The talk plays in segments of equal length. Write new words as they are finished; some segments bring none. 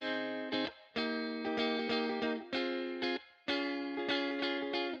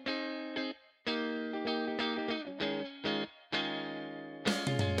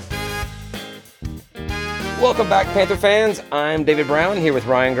Welcome back, Panther fans. I'm David Brown here with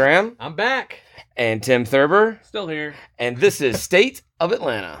Ryan Graham. I'm back. And Tim Thurber. Still here. And this is State of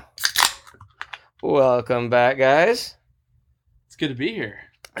Atlanta. Welcome back, guys. It's good to be here.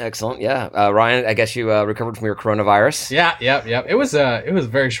 Excellent. Yeah. Ryan, I guess you recovered from your coronavirus. Yeah. It was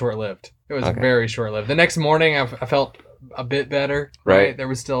very short-lived. It was very short-lived. The next morning, I felt a bit better. Right. There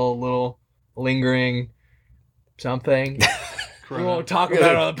was still a little lingering something. We won't talk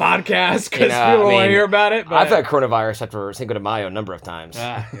about it on the podcast because people want to hear about it. But I've had coronavirus after Cinco de Mayo a number of times.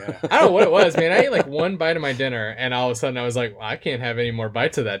 I don't know what it was, man. I ate like one bite of my dinner, and all of a sudden I was like, well, I can't have any more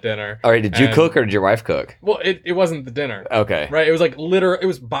bites of that dinner. All right, did you cook or did your wife cook? Well, it wasn't the dinner. Okay. Right? It was like it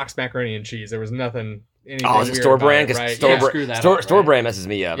was boxed macaroni and cheese. There was nothing. Oh, is it store brand? Because store brand messes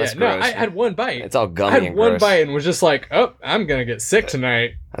me up. That's gross. No, I had one bite. It's all gummy and gross. I had one bite and was just like, oh, I'm going to get sick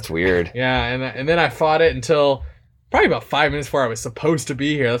tonight. That's weird. Yeah, and then I fought it until probably about 5 minutes before I was supposed to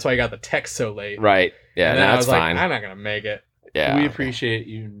be here. That's why I got the text so late. Right. Yeah, and then I was fine. like, I'm not going to make it. Yeah. We appreciate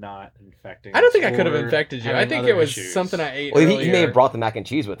you not infecting us. I don't think I could have infected you. I think it was something I ate earlier. He may have brought the mac and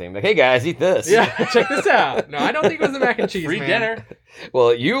cheese with him. Like, hey, guys, eat this. Yeah, check this out. No, I don't think it was the mac and cheese, Free dinner.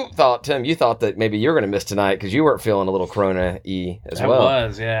 Well, Tim, you thought that maybe you were going to miss tonight because you weren't feeling a little corona-y as well. I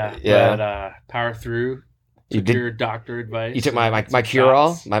was, yeah. But power through. Took your doctor advice. You took my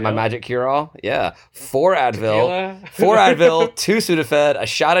cure-all, my magic cure-all. Yeah, 4 Advil, 2 Sudafed, a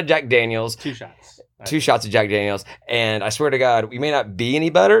shot of Jack Daniels. 2 shots. 2 shots of Jack Daniels, and I swear to God, we may not be any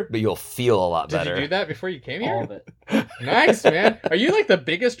better, but you'll feel a lot better. Did you do that before you came here? All of it. Nice, man. Are you like the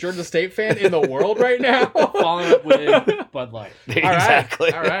biggest Georgia State fan in the world right now? Following up with Bud Light.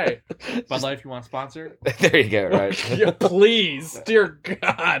 Exactly. All right. Bud Light, if you want to sponsor. There you go. Right. Yeah, please, dear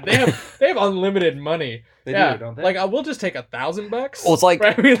God, they have unlimited money. They do, don't they? Like, I will just take $1,000. Well, it's like,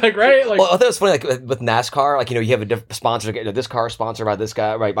 right? I mean, right? Like, well, I thought it was funny, like with NASCAR, like, you have a different sponsor. This car is sponsored by this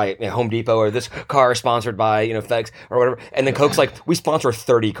guy, right? By Home Depot, or this car is sponsored by FedEx or whatever. And then Coke's like, we sponsor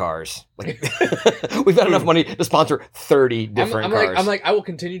 30 cars. Like, we've got enough money to sponsor 30 different cars. I'm like, I will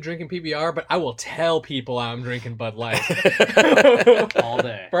continue drinking PBR, but I will tell people I'm drinking Bud Light all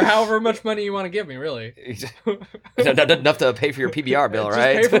day for however much money you want to give me. Really, enough to pay for your PBR bill,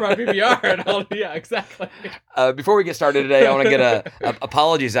 right? Just pay for my PBR and all. Yeah, exactly. Before we get started today, I want to get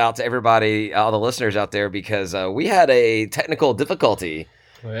apologies out to everybody, all the listeners out there, because we had a technical difficulty.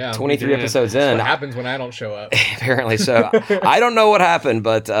 Well, yeah, 23 episodes in. That's what happens when I don't show up. Apparently so. I don't know what happened,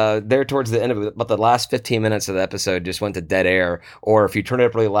 but there towards the end of it, but the last 15 minutes of the episode just went to dead air. Or if you turn it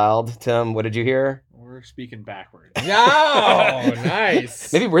up really loud, Tim, what did you hear? We're speaking backwards. Oh,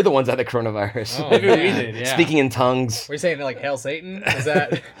 nice. Maybe we're the ones that had the coronavirus. Oh, maybe we did, yeah. Speaking in tongues. Were you saying like Hail Satan? Is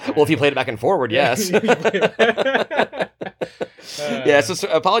that? Well, if you played it back and forward, yes. Yeah, so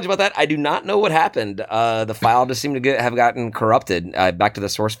apologies about that. I do not know what happened. The file just seemed to have gotten corrupted back to the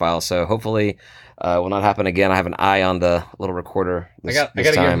source file. So hopefully will not happen again. I have an eye on the little recorder I got to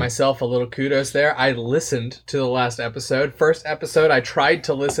give myself a little kudos there. I listened to the last episode. First episode, I tried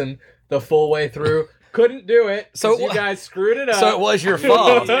to listen the full way through. Couldn't do it. So you guys screwed it up. So it was your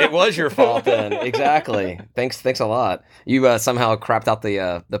fault. It was your fault then. Exactly. Thanks a lot. You somehow crapped out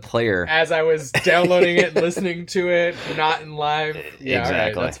the player as I was downloading it, and listening to it, not in live. Yeah,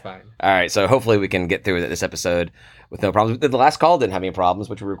 exactly. All right, that's fine. All right. So hopefully we can get through this episode with no problems. The last call didn't have any problems,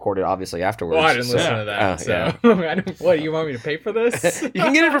 which we recorded obviously afterwards. Well, I didn't listen to that. Yeah. What, you want me to pay for this? You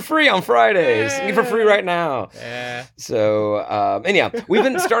can get it for free on Fridays. You can get it for free right now. Yeah. So, anyhow, we've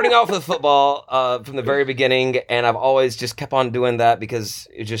been starting off with football from the very beginning, and I've always just kept on doing that because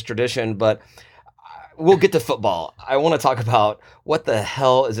it's just tradition, but we'll get to football. I want to talk about what the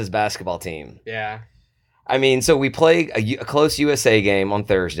hell is this basketball team? Yeah. I mean, so we play a close USA game on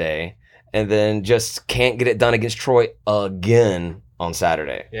Thursday, and then just can't get it done against Troy again on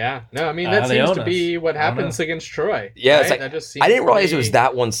Saturday. Yeah. No, I mean, that seems to be what happens against Troy. Yeah. Right? It's like, that just I didn't realize it was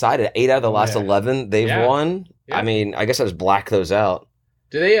that one-sided. 8 out of the last 11 they've won. Yeah. I mean, I guess I just blacked those out.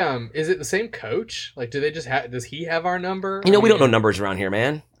 Do they, is it the same coach? Like, do they just does he have our number? We don't know numbers around here,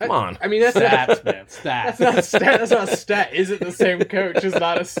 man. Come on. I mean, that's stats, man. Stats. That's not a stat. That's not a stat. Is it the same coach? Is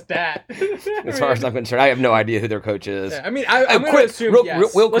not a stat. As far as I'm concerned, I have no idea who their coach is. Yeah, I mean, I'm going to assume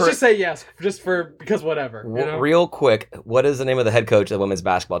yes. Let's just say yes, because whatever. Real quick, what is the name of the head coach of the women's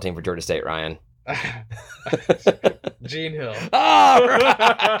basketball team for Georgia State, Ryan? Gene Hill. Oh,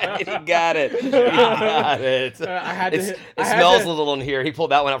 right. He got it. It smells a little in here. He pulled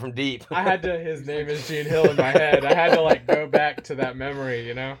that one out from deep. His name is Gene Hill in my head. I had to go back to that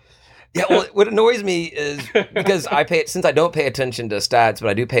memory, Yeah, well, what annoys me is because since I don't pay attention to stats, but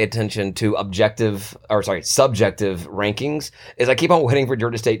I do pay attention to subjective rankings, is I keep on waiting for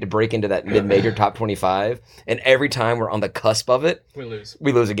Georgia State to break into that mid-major top 25, and every time we're on the cusp of it, we lose.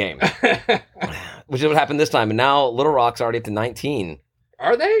 We lose a game, which is what happened this time. And now Little Rock's already up to 19.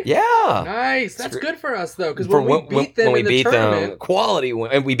 Are they? Yeah. Nice. That's good for us, though, because when we beat them in the tournament, quality,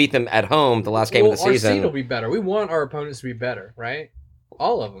 and we beat them at home the last game of the season. Our seed will be better. We want our opponents to be better, right?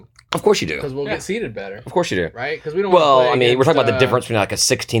 All of them. Of course you do. Because we'll get seeded better. Of course you do. Right? Because we don't. Well, I mean, we're talking about the difference between like a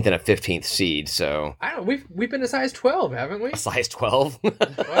 16th and a 15th seed. So I don't. We've been a size 12, haven't we? A size 12?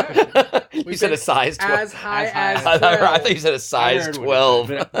 What? You said a size 12. As high as 12. I thought you said a size 12.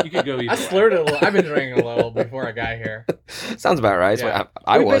 You could go. I slurred it a little. I've been drinking a little before I got here. Sounds about right. Yeah.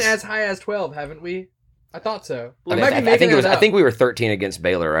 We've been as high as 12, haven't we? I thought so. I think we were 13 against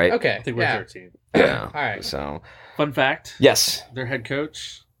Baylor, right? Okay. I think we're 13. Yeah. All right. So, fun fact. Yes. Their head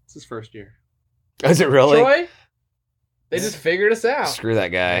coach. It's his first year. Is it really? Troy? They just figured us out. Screw that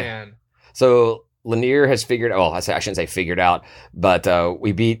guy. Man. So Lanier has figured. Well, I shouldn't say figured out, but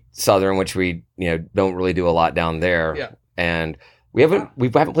we beat Southern, which we don't really do a lot down there. Yeah. And we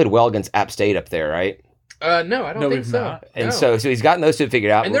haven't played well against App State up there, right? No, I don't think so. Not. And so he's gotten those two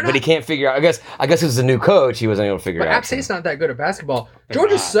figured out, but he can't figure out. I guess as a new coach, he wasn't able to figure it out. But App State's not that good at basketball.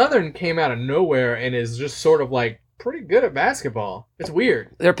 Georgia Southern came out of nowhere and is just sort of like pretty good at basketball. It's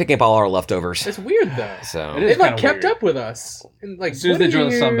weird. They're picking up all our leftovers. It's weird though. So they've like kept up with us. And like, as soon as they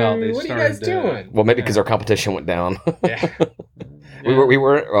joined the Sun Belt, what are you guys doing? Well, maybe because our competition went down. Yeah. We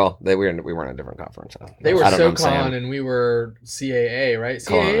weren't in a different conference. So. They were SoCon and we were CAA, right?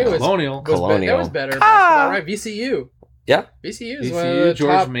 CAA was Colonial. That was better basketball, right? VCU. Yeah. VCU is one of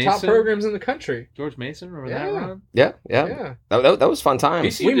the top programs in the country. George Mason, remember that run? Yeah. That was fun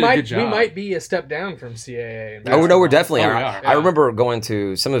times. We might be a step down from CAA. Oh no, we're definitely. We are. I remember going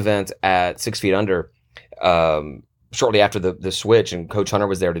to some event at 6 Feet Under. Shortly after the switch, and Coach Hunter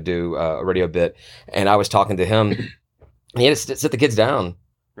was there to do a radio bit, and I was talking to him. And he had to sit the kids down.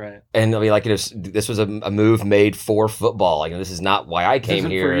 Right. And I'll be like, this was a move made for football. Like, this is not why I came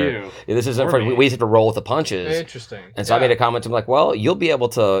here. For you. This isn't for me. We just have to roll with the punches. Interesting. And so I made a comment to him like, well, you'll be able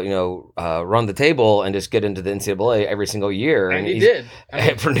to, run the table and just get into the NCAA every single year. And he did.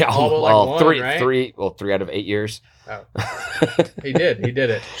 For now, three out of 8 years. Oh. He did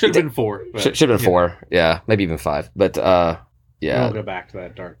it. Should have been 4. Should have been 4. Yeah, maybe even 5. But yeah. We won't go back to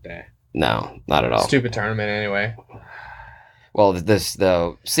that dark day. No, not at all. Stupid tournament anyway. Well,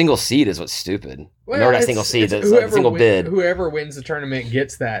 the single seed is what's stupid. Well, not single seed, the single bid. Whoever wins the tournament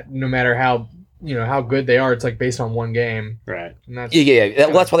gets that, no matter how good they are. It's like based on one game, right? And that's,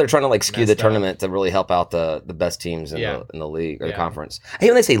 that's why they're trying to skew the tournament to really help out the best teams in the league or the conference. I hate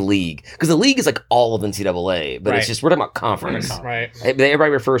when they say league because the league is like all of NCAA, but it's just we're talking about conference, right?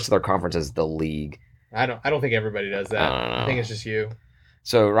 Everybody refers to their conference as the league. I don't think everybody does that. I think it's just you.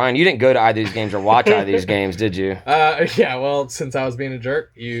 So, Ryan, you didn't go to either of these games or watch either of these games, did you? Yeah, well, since I was being a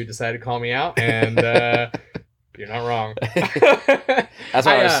jerk, you decided to call me out, and you're not wrong. That's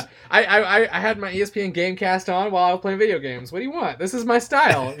why I had my ESPN Gamecast on while I was playing video games. What do you want? This is my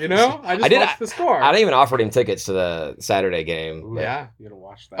style, I just watched the score. I didn't even offer him tickets to the Saturday game. Yeah. You gotta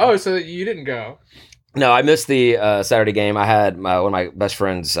watch that. Oh, so you didn't go. No, I missed the Saturday game. I had one of my best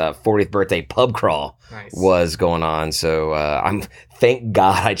friend's 40th birthday pub crawl was going on. So thank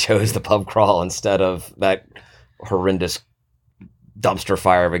God I chose the pub crawl instead of that horrendous dumpster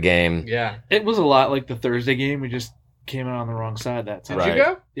fire of a game. Yeah. It was a lot like the Thursday game. We just came out on the wrong side that time. Did you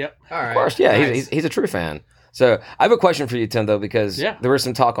go? Yep. All right. Of course, yeah. Nice. He's a true fan. So I have a question for you, Tim, though, because there was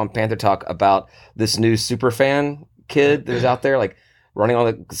some talk on Panther Talk about this new super fan kid that was out there, running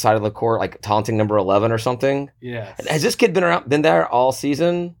on the side of the court, taunting number 11 or something. Yeah. Has this kid been there all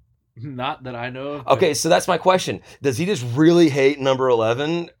season? Not that I know of. Okay, so that's my question. Does he just really hate number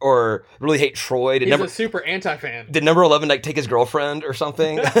 11 or really hate Troy? He's a super anti-fan. Did number 11 take his girlfriend or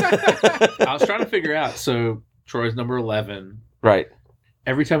something? I was trying to figure out. So Troy's number 11. Right.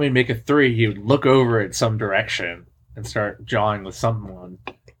 Every time he'd make a 3, he would look over at some direction and start jawing with someone.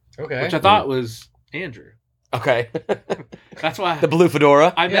 Okay. Which I thought was Andrew. Okay. That's why the blue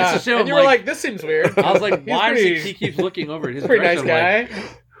fedora. I messaged him. And you were like, this seems weird. I was like, why does he keeps looking over at his pretty direction? Nice guy.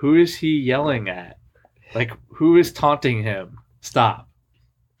 Who is he yelling at? Who is taunting him? Stop.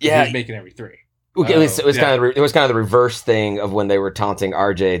 Yeah. He's making every 3. Okay, it was kind of the reverse thing of when they were taunting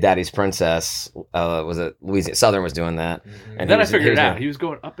RJ, Daddy's Princess. Was it Louisiana? Southern was doing that. Mm-hmm. And then I figured it out. He was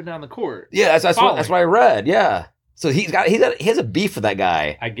going up and down the court. Yeah, that's what I read. Yeah. So he has a beef with that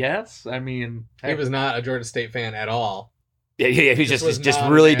guy. I guess. I mean, he was not a Georgia State fan at all. Yeah, he was just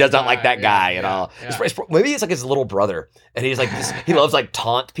not really a does bad not like that guy at all. Yeah. Maybe it's like his little brother, and he's like he loves like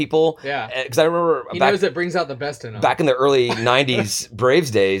taunt people. Yeah. Because I remember He knows it brings out the best in him. back in the early '90s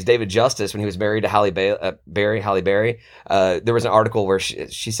Braves days, David Justice, when he was married to Halle Berry, there was an article where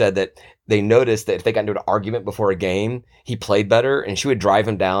she said that they noticed that if they got into an argument before a game, he played better, and she would drive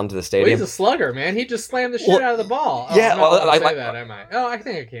him down to the Well, stadium. he's a slugger, man. He just slammed the shit out of the ball. Oh, yeah, I'm not well, allowed to I say that, am I? Oh, I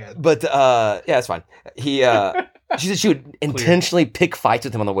think I can. But yeah, it's fine. He she said she would intentionally pick fights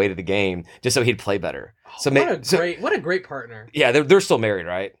with him on the way to the game just so he'd play better. So What a great partner. Yeah, they're still married,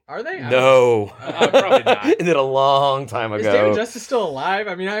 right? Are they? No, probably not. It did a long time Is ago. David Justice still alive?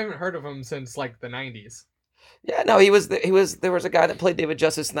 I mean, I haven't heard of him since like the 90s. Yeah, no, he was. There was a guy that played David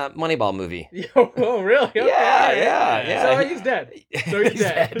Justice in that Moneyball movie. Oh, really? Okay. Yeah. So he's dead. So he's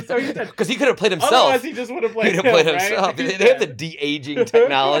dead. So he's dead. Because he could have played himself. Otherwise, he just would have played He'd have played him, himself. right? They have the de-aging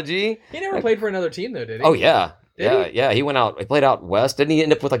technology. He never played for another team, though, did he? Oh yeah. Did Yeah. He went out. He played out west. Didn't he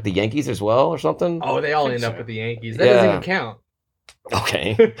end up with like the Yankees as well or something? Oh, they all think end up so. with the Yankees. That doesn't even count.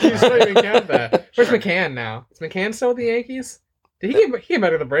 Okay. You just don't even count that. Where's Sure. McCann now? Is McCann still with the Yankees? He came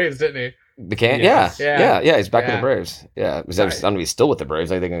out of the Braves, didn't he? McCann? Yes. Yeah. He's back with Yeah. the Braves. Yeah. I Right. don't know if he's still with the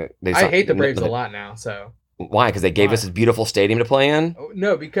Braves. I think I hate the Braves a lot now. So Why? Because they gave Why? us this beautiful stadium to play in. oh,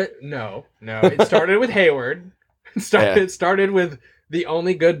 no, because no. It started with Hayward. It started with the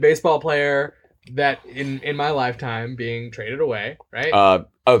only good baseball player that in my lifetime being traded away. Right?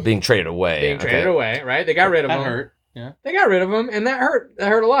 Being traded away. Being traded away. Right? They got rid of That him. hurt. Yeah. They got rid of him, and that hurt. That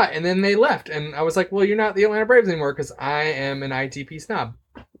hurt a lot. And then they left, and I was like, "Well, you're not the Atlanta Braves anymore because I am an ITP snob.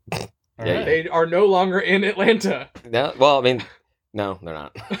 All Yeah, right. They are no longer in Atlanta." No, well, I mean, no, they're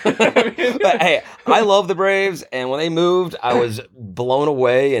not. I mean- But hey, I love the Braves, and when they moved, I was blown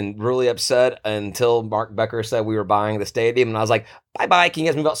away and really upset until Mark Becker said we were buying the stadium, and I was like, "Bye, can you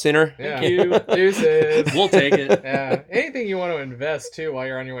guys move out sooner?" Yeah. Thank you. Deuces. We'll take it. Yeah. Anything you want to invest too while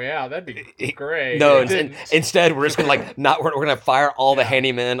you're on your way out, that'd be great. No, It didn't. instead we're just gonna we're gonna fire all the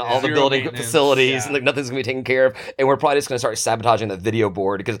handymen, all the Zero building maintenance. facilities, Yeah. and like nothing's gonna be taken care of, and we're probably just gonna start sabotaging the video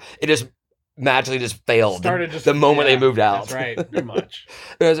board because it just magically just failed Started just the moment yeah, they moved out. That's right. Pretty much.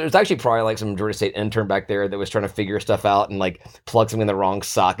 There's actually probably like some Georgia State intern back there that was trying to figure stuff out and like plugged something in the wrong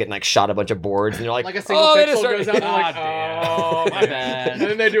socket and like shot a bunch of boards, and you're like, Like a single "Oh, they pixel just goes out, and they're like, God "Oh, damn. My bad." And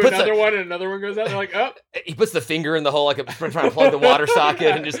then they do Puts another a- one, and another one goes out. They're like, "Oh, He puts the finger in the hole like trying to plug the water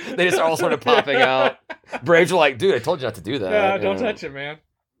socket, and they just all sort of popping out. Braves were like, "Dude, I told you not to do that." yeah, you don't know? touch it, man."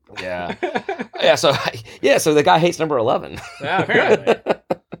 Yeah, yeah. So the guy hates number 11. Yeah, Apparently.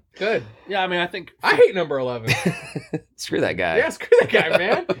 good. Yeah, I mean, I think I hate number 11. Screw that guy. Yeah, screw that guy,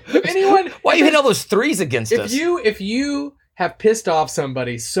 man. If anyone, Why you hit all those threes against if us? you have pissed off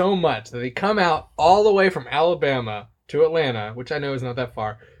somebody so much that they come out all the way from Alabama to Atlanta, which I know is not that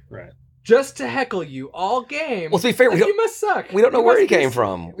far, right. just to heckle you all game, Well, to be fair, like, you must suck. we don't know You where must he be- came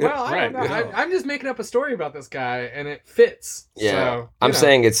from. Well, I don't Right, know. we don't. I'm just making up a story about this guy, and it fits. Yeah, So, I'm you know.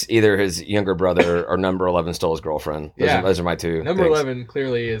 saying it's either his younger brother or number 11 stole his girlfriend. Yeah. Those are my two. Number things. 11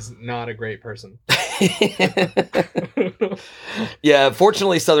 clearly is not a great person. Yeah,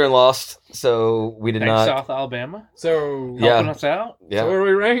 fortunately, Southern lost, so we did Thanks, not. South Alabama. So, Yeah. Helping us out. Yeah, so where are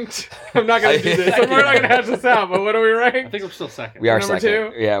we ranked? I'm not going to do this. We're not going to hash this out, but what are we I ranked? think we're still second. we are number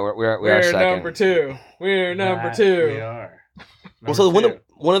second. two? Yeah, we are We're second. number 2. We're number That 2. We are. Well, so Number two.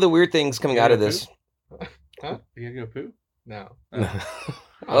 one of the weird things coming You out of gonna this. You gotta go poo? No. Oh.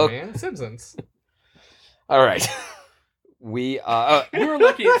 Oh, Okay. man. Simpsons. All right, we We were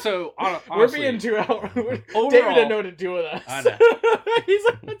lucky. So honestly, We're being 2 hours. David Overall- didn't know what to do with us. I know. He's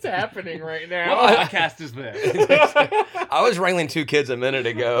like, what's happening right now? What podcast is this? I was wrangling 2 kids a minute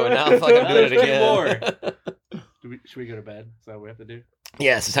ago, and now I'm fucking doing it There's again. Should we go to bed? Is that what we have to do?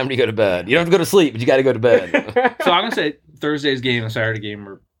 Yes, it's time to go to bed. You don't have to go to sleep, but you got to go to bed. So I'm gonna say Thursday's game and Saturday game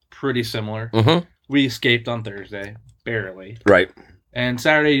were pretty similar. Mm-hmm. We escaped on Thursday, barely. Right. And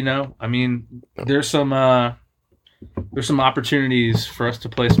Saturday, I mean, there's some opportunities for us to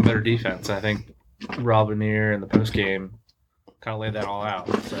play some better defense. I think Rob Lanier in the post game kind of laid that all out.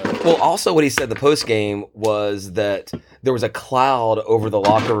 So Well, also what he said the post game was that there was a cloud over the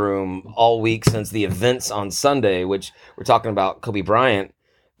locker room all week since the events on Sunday, which we're talking about Kobe Bryant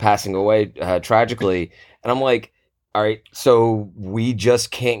passing away tragically. And I'm like, all right, so we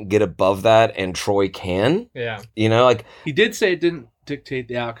just can't get above that, and Troy can. Yeah. You know, like he did say it didn't dictate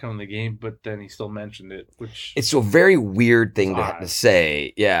the outcome of the game, but then he still mentioned it, which. it's a very weird thing It's to, odd. to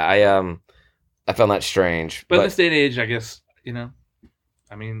say. Yeah, I found that strange. But in this day and age, I guess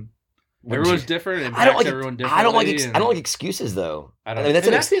I mean, Everyone's different. It I don't impacts like. everyone differently. I don't like. I don't like excuses though. I don't. mean, that's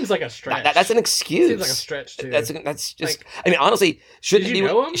that seems like a stretch. That's an excuse. Seems like a stretch too. That's just. Like, I mean, honestly, shouldn't did it you be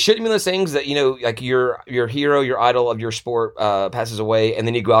know him? shouldn't it be those things that like your hero, your idol of your sport passes away, and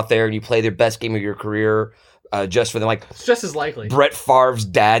then you go out there and you play the best game of your career. Just for them, like it's just as likely. Brett Favre's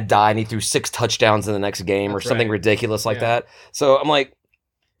dad died and he threw 6 touchdowns in the next game, That's or something right. ridiculous like that. So I'm like,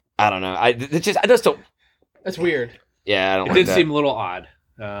 I don't know. I just don't. That's weird. Yeah, I don't. It like did that. seem a little odd.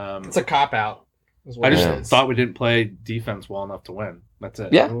 It's a cop out. I just Yeah. thought we didn't play defense well enough to win. That's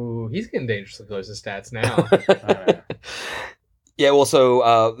it. Yeah. Ooh, he's getting dangerously close to stats now. Yeah, well,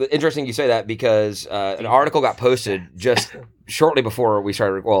 so interesting you say that because an article got posted just shortly before we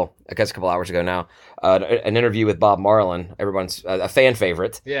started. Well, I guess a couple hours ago now. An interview with Bob Marlin, everyone's a fan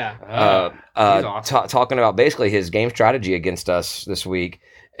favorite. Yeah. He's awesome. Talking about basically his game strategy against us this week,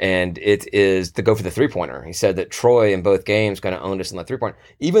 and it is to go for the 3-pointer. He said that Troy in both games kind of owned us in the 3-point,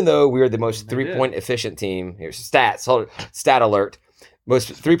 even though we were the most They did. 3-point efficient team. Here's stats. Stat alert.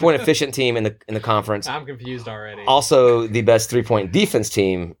 Most 3-point efficient team in the conference. I'm confused already. Also, the best 3-point defense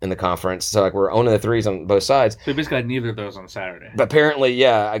team in the conference. So, like, we're owning the threes on both sides. So we basically had neither of those on Saturday. But apparently,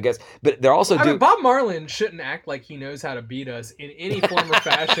 yeah, I guess. But they're also I mean, Bob Marlin shouldn't act like he knows how to beat us in any form or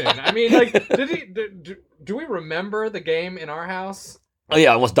fashion. I mean, like, do we remember the game in our house? Oh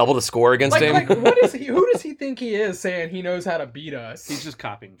yeah, almost double the score against him. Like, what is he? Who does he think he is saying he knows how to beat us? He's just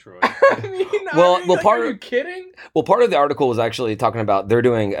copying Troy. Are you kidding? Well, part of the article was actually talking about they're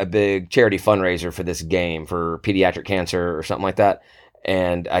doing a big charity fundraiser for this game for pediatric cancer or something like that.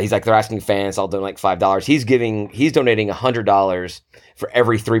 And he's like, they're asking fans, I'll donate like $5. He's donating $100 for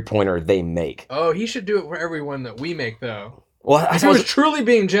every 3-pointer they make. Oh, he should do it for everyone that we make, though. Well, If he was truly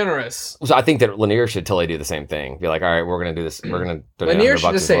being generous. So I think that Lanier should totally do the same thing. Be like, all right, we're gonna do this. We're gonna donate Lanier $100 should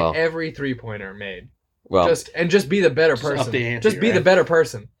just as say well. every 3-pointer made. Well, just be the better Just up person. the ante, Just be right? the better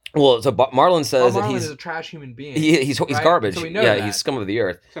person. well. So Marlon says Bob that Marlin he's is a trash human being. he's right? garbage. So we know yeah, that. he's scum of the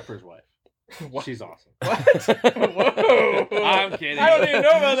earth. Except for his wife. What? She's awesome. Whoa! I'm kidding. I don't even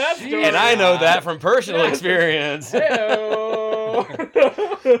know about that story. And I know that from personal experience. Hey-o.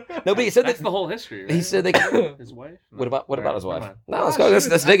 Nobody said That's that. the whole history. Right? He said they. His wife. What about his wife? Come on. No, let's Oh, go. she Let's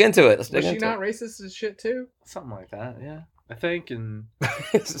was- dig into it. Let's dig Was she into not racist as shit too? Something like that. Yeah, I think. And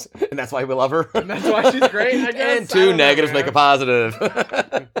it. And that's why we love her. And that's why she's great, I guess. And I 2 don't know, negatives man. make a positive.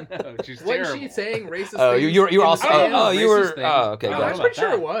 no, she's Wasn't terrible. she saying racist Oh, things? you were in the also. stand? Oh, you were. Racist things. Oh, okay. Oh, I'm Gotcha. pretty sure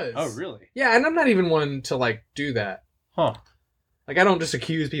that? it was. Oh, really? Yeah, and I'm not even one to like do that. Huh. Like, I don't just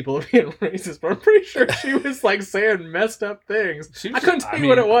accuse people of being racist, but I'm pretty sure she was like saying messed up things. She I was couldn't just- tell you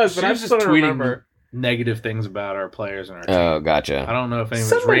what it was, but she I was just just don't tweeting remember. negative things about our players and our team. Oh, gotcha. I don't know if anyone's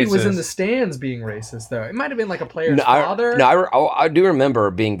Somebody racist. was in the stands being racist, though. It might have been like a player's No, father. I do remember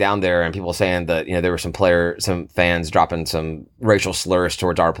being down there and people saying that there were some fans dropping some racial slurs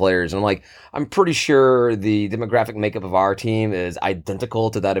towards our players, and I'm like, I'm pretty sure the demographic makeup of our team is identical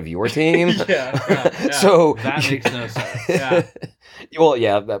to that of your team. yeah. So That makes no sense. Yeah.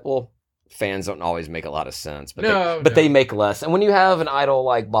 well, fans don't always make a lot of sense, but No, they no. make less. And when you have an idol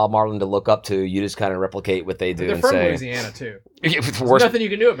like Bob Marlin to look up to, you just kind of replicate what they do They're and from say. Louisiana, too. It's There's worse. nothing you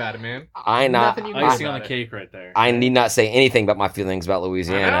can do about it, man. Nothing you can do Icing on about the it. cake right there. I need not say anything about my feelings about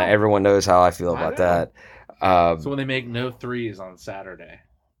Louisiana. I know. Everyone knows how I feel I about know. that. So when they make no threes on Saturday.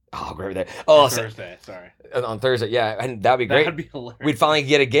 Oh, great! There. Oh, Thursday, sorry. on Thursday, yeah, and that'd be great. That'd be hilarious. We'd finally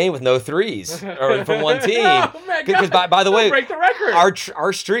get a game with no threes or from one team. Oh, my Because God. by the way, break the record.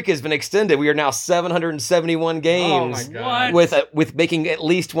 our streak has been extended. We are now 771 games Oh my God. with making at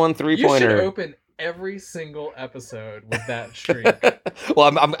least one You should 3-pointer. open every single episode with that streak.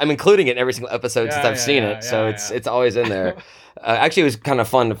 Well, I'm including it in every single episode since Yeah, I've yeah, seen yeah, it, so yeah, it's always in there. Actually, it was kind of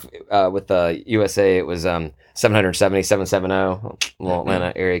fun with USA. It was 770 770 little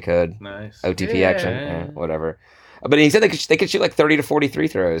Atlanta area code Nice. OTP Yeah. action, whatever. But he said they could shoot like 30 to 40 free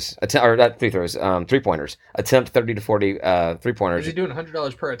throws, or not free throws, 3-pointers. Attempt 30 to 40 Is 3-pointers. he doing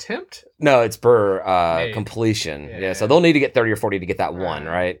 $100 per attempt? No, it's per Made. completion. Yeah. Yeah, so they'll need to get 30 or 40 to get that one,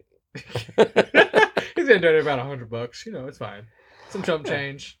 right? He's gonna donate about $100. It's fine. Some chump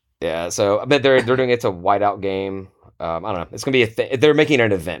change. Yeah, so but they're doing it's a whiteout game. I don't know. It's gonna be they're making it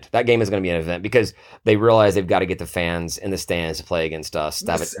an event. That game is gonna be an event because they realize they've got to get the fans in the stands to play against us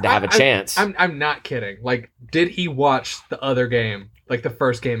to have a chance. I'm not kidding. Like, did he watch the other game? Like the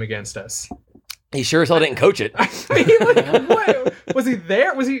first game against us? He sure as hell didn't coach it. I mean, like, what? Was he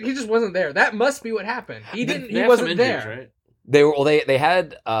there? Was he just wasn't there? That must be what happened. He didn't. They He have wasn't some there. injuries, right? They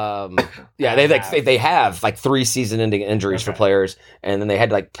had they have like 3 season-ending injuries for Okay. players, and then they had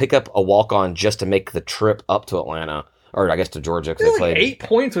to like pick up a walk-on just to make the trip up to Atlanta. or I guess to Georgia because They they had like played 8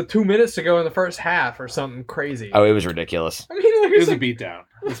 points with 2 minutes to go in the first half or something crazy. Oh, it was ridiculous. I mean, like, It was a like, beatdown.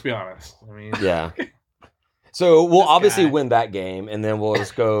 Let's be honest. I mean, Yeah. So we'll This obviously guy. win that game, and then we'll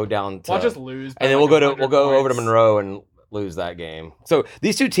just go down to, watch us lose. by and then like we'll 100 go over to points. Monroe and lose that game. So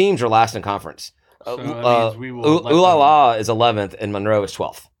these two teams are last in conference. So that means we will let them- Ulala is 11th and Monroe is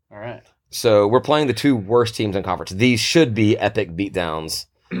 12th. all right. So we're playing the two worst teams in conference. These should be epic beatdowns,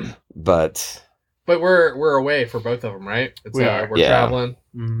 but But we're away for both of them, right? It's, We are. We're Yeah. traveling.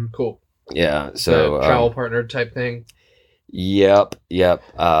 Mm-hmm. Cool. yeah. So travel partner type thing. Yep. Yep.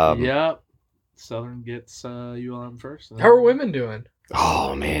 Yep. Southern gets ULM first. How are women doing?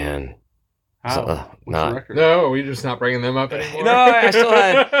 Oh man. How? So, What's not- the record? No, are we just not bringing them up anymore? No, I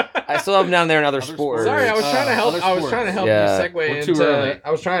still have them down there in other Other sports. sports. Sorry, I was trying to help. Other I was trying to help Yeah. you segue We're too into. early.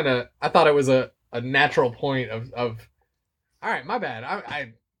 I was trying to. I thought it was a natural point of. All right, my bad.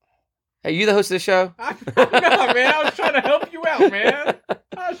 Hey, you the host of this show? I'm not, man. I was trying to help you out, man.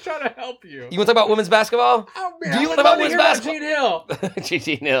 I was trying to help you. You want to talk about women's basketball? Oh, man, Do you I want to talk about wanna women's hear basketball?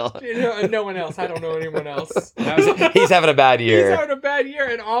 Gene Hill. GG nil. Gene Hill and no one else. I don't know anyone else. He's having a bad He's year. having a bad year,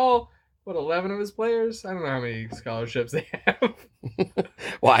 and all 11 of his players. I don't know how many scholarships they have.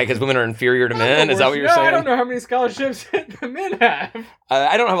 Why? Because women are inferior to men? Is that what you're no, saying? I don't know how many scholarships the men have.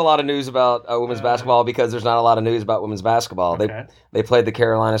 I don't have a lot of news about women's basketball because there's not a lot of news about women's basketball. Okay. They played the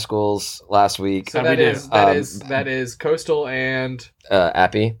Carolina schools last week. So How'd we do? that is Coastal and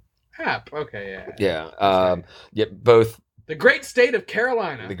Appy. App. Okay, yeah. Yeah. Yeah. Both The great state of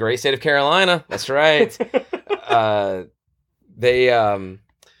Carolina. the great state of Carolina. That's right.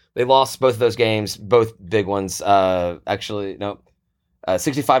 They lost both of those games, both big ones. Actually, no,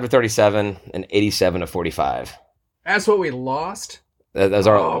 65-37 and 87-45. That's what we lost. Those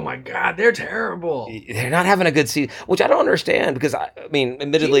are. Oh my God, they're terrible. They're not having a good season, which I don't understand because I mean,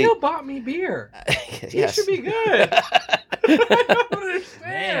 admittedly, Gino bought me beer. He yes. should be good. I don't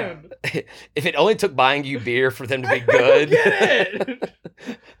understand. If it only took buying you beer for them to be I good, don't get it.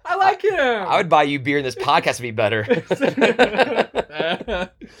 I like him. I would buy you beer and this podcast would be better.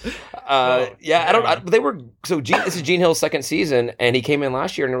 They were so. This is Gene Hill's second season, and he came in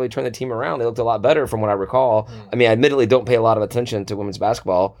last year and really turned the team around. They looked a lot better, from what I recall. I mean, I admittedly don't pay a lot of attention to women's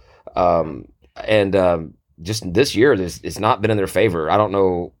basketball, just this year, it's not been in their favor. I don't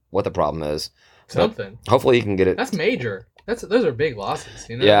know what the problem is. Something. Hopefully, he can get it. That's major. Those are big losses.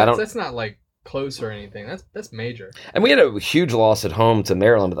 You know. Yeah, that's not like close or anything. That's major. And we had a huge loss at home to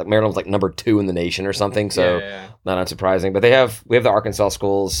Maryland, but like Maryland was like number 2 in the nation or something. So yeah. not unsurprising. But we have the Arkansas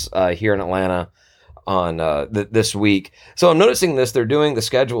schools here in Atlanta on this week. So I'm noticing this. They're doing the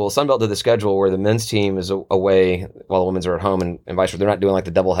schedule. Sunbelt did the schedule where the men's team is away while the women's are at home, and vice versa. They're not doing like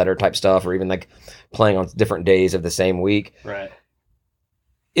the doubleheader type stuff or even like playing on different days of the same week. Right.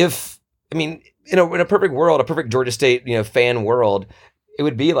 In a perfect world, a perfect Georgia State fan world, it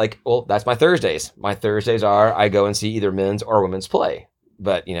would be like, well, that's my Thursdays. My Thursdays are I go and see either men's or women's play.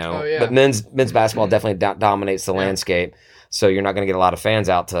 But but men's basketball definitely dominates the landscape. So you're not going to get a lot of fans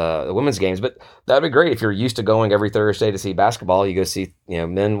out to the women's games. But that'd be great if you're used to going every Thursday to see basketball. You go see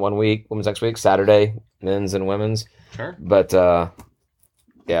men one week, women's next week, Saturday, men's and women's. Sure. But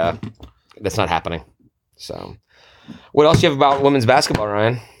yeah, that's not happening. So, what else do you have about women's basketball,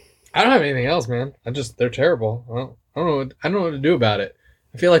 Ryan? I don't have anything else, man. They're terrible. I don't know what to do about it.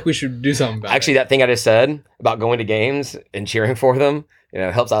 I feel like we should do something about Actually, it. that thing I just said about going to games and cheering for them,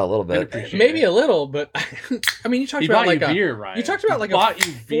 helps out a little bit. Maybe a little, but I mean, you talked He about bought like you a beer, Ryan. you talked about He like bought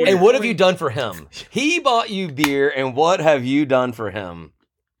you beer. And what have you done for him? He bought you beer, and what have you done for him?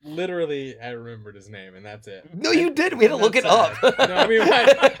 literally I remembered his name, and that's it. No, you did. We had to look it up. No, I mean,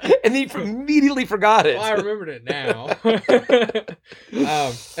 and then you immediately forgot it. Well, I remembered it now.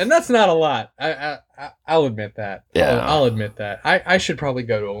 And that's not a lot. I'll admit that. Yeah. I'll admit that. I should probably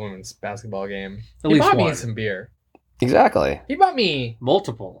go to a women's basketball game. At He least bought me one. some beer. Exactly. He bought me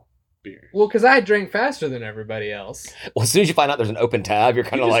Multiple beers. well because I drank faster than everybody else. Well, as soon as you find out there's an open tab, you're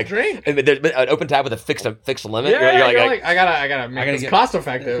kind You of just like, drink. and there's an open tab with a fixed limit. Yeah, you're you're like, like, I gotta make this cost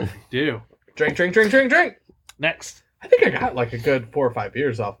effective. Do. Drink. Next. I think I got like a good 4 or 5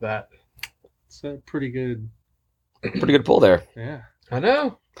 beers off that. It's a pretty good. pretty good pull there. Yeah. I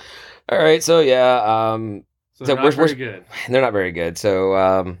know. All right, so yeah, So, So not we're- very good. they're not very good.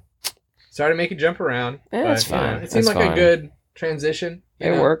 So Sorry to make you jump around. Yeah, but, that's fine. It seemed That's like fine. a good transition.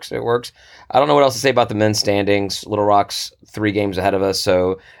 It works. I don't know what else to say about the men's standings. Little Rock's 3 games ahead of us.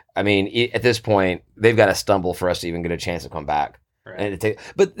 So, I mean, at this point, they've got to stumble for us to even get a chance to come back. Right. And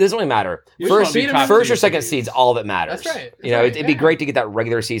but it doesn't really matter. You just wanna First, be top first two or second seeds. seed's all that matters. That's right. It'd be great to get that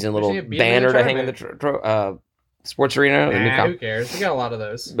regular season little need to beat them in the banner to hang in the sports arena. the new Nah, comp- who cares? We got a lot of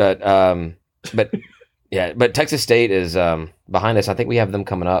those. But Yeah, but Texas State is behind us. I think we have them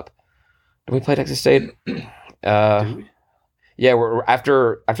coming up. Do we play Texas State? Do we? Yeah, we're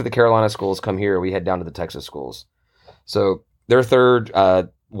after the Carolina schools come here, we head down to the Texas schools. So they're third,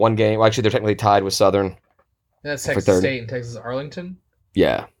 one game. Well, actually, they're technically tied with Southern. That's For Texas third. State and Texas Arlington.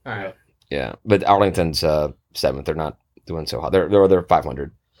 Yeah, All right. yeah. But Arlington's seventh. They're not doing so hot. They're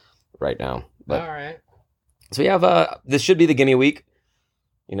 500 right now. But All right. so we have this should be the gimme week.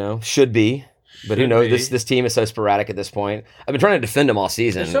 Should be. But who Should knows? be. This team is so sporadic at this point. I've been trying to defend them all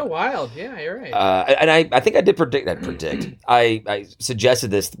season. They're so wild. Yeah, you're right. And I think I did predict. I suggested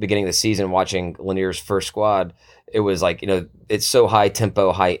this at the beginning of the season watching Lanier's first squad. It was like, it's so high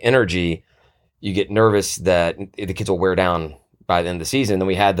tempo, high energy. You get nervous that the kids will wear down by the end of the season. Then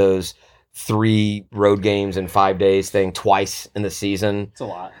we had those 3 road games in 5 days thing twice in the season, It's a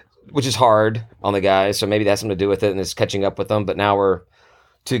lot. which is hard on the guys. So maybe that's something to do with it and it's catching up with them. But now we're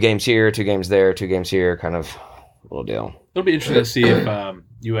 2 games here, 2 games there, 2 games here, kind of little deal. It'll be interesting to see if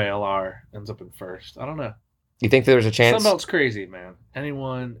UALR ends up in first. I don't know. You think there's a chance? Sunbelt's crazy, man.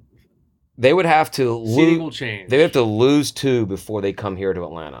 Anyone They would have to seating will lose. change. They would have to lose 2 before they come here to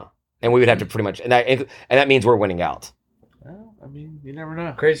Atlanta, and we would have to pretty much, and that means we're winning out. Well, I mean, you never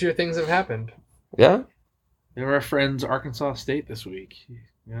know. Crazier things have happened. Yeah, They were our friends Arkansas State this week.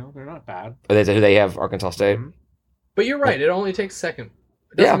 They're not bad. they have Arkansas State. Mhm. But you're right. It only takes a second.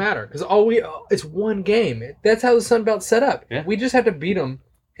 It doesn't matter because it's one game. That's how the Sun Belt's set up. Yeah. We just have to beat them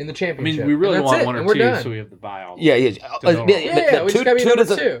in the I championship. mean, we really And that's want it, 1 and or we're 2, done. so we have the buy all. Yeah, Yeah, we just gotta be number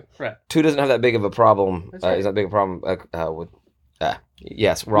 2. Right. 2 doesn't have that big of a problem. That's right. Is that big a problem with?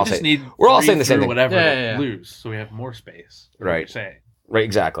 Yes, we're We all just saying need we're all 3 saying the same through thing. whatever Yeah. to lose, so we have more space. Is what Right. you're saying. Right,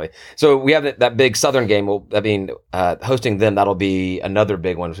 exactly. So we have that big Southern game. Hosting them, that'll be another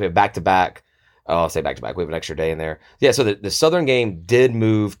big one. So we have back-to-back. I'll say back-to-back. We have an extra day in there. Yeah, so the Southern game did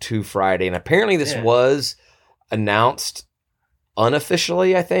move to Friday, and apparently this Yeah. was announced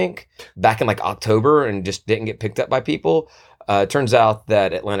unofficially, I think, back in like October and just didn't get picked up by people. It turns out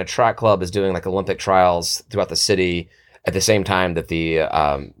that Atlanta Track Club is doing like Olympic trials throughout the city at the same time that the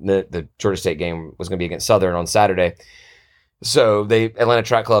Georgia State game was going to be against Southern on Saturday. So Atlanta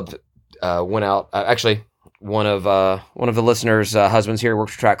Track Club went out. Actually, one of the listeners' husbands here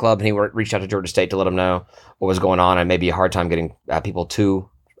works for Track Club, and he reached out to Georgia State to let them know what was going on and maybe a hard time getting people to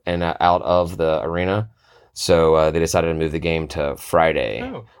and out of the arena. So they decided to move the game to Friday,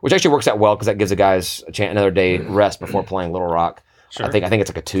 which actually works out well because that gives the guys another day rest before playing Little Rock. Sure. I think it's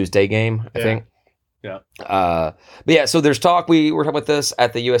like a Tuesday game. I think. Yeah. But yeah, so there's talk. We were talking about this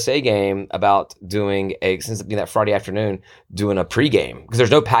at the USA game about doing since it being that Friday afternoon, doing a pregame because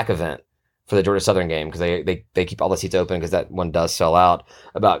there's no pack event for the Georgia Southern game because they keep all the seats open because that one does sell out.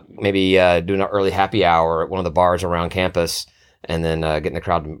 About maybe doing an early happy hour at one of the bars around campus and then getting the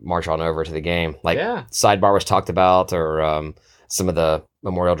crowd to march on over to the game. Sidebar was talked about or some of the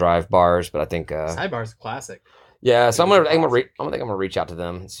Memorial Drive bars, but I think Sidebar's a classic. yeah, so I'm gonna reach out to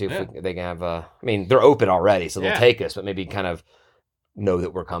them and see if they can have. I mean, they're open already, so they'll take us, but maybe kind of know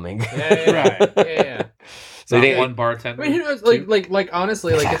that we're coming. Right. Yeah. So Not you think, one bartender. I mean, who knows? Like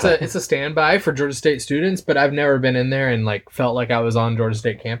honestly, like it's a standby for Georgia State students, but I've never been in there and like felt like I was on Georgia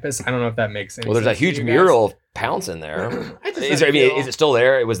State campus. I don't know if that makes any well, there's sense a to huge you guys. mural of Pounce in there. Is it still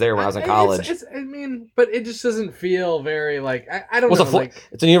there? It was there when I was in college. But it just doesn't feel very like I don't Well, know.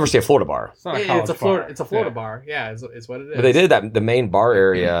 it's a University of Florida bar, It's not a college bar. It's a Florida bar. Yeah, it's what it is. but they did that. The main bar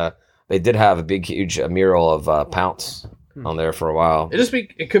area, they did have a big, huge mural of Pounce on there for a while.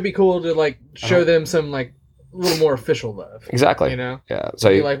 It could be cool to like show them some like a little more official love. Exactly. You know. Yeah. So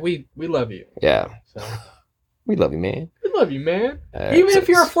be like we love you. yeah, So. we love you, man. We love you, man. Even if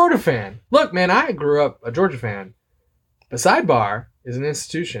you're a Florida fan. Look, man, I grew up a Georgia fan. The Sidebar is an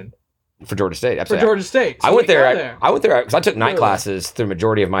institution for Georgia State. for Absolutely. Georgia State. So I went we there. go I went there because I took night Really? classes through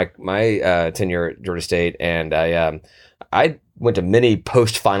majority of my tenure at Georgia State, and I went to many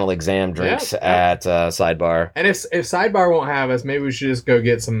post final exam drinks at Sidebar. And if Sidebar won't have us, maybe we should just go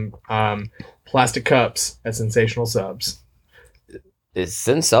get some plastic cups at Sensational Subs. Is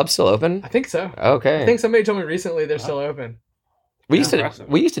Sin Sub still open? I think so. Okay. I think somebody told me recently they're still open. we used Impressive.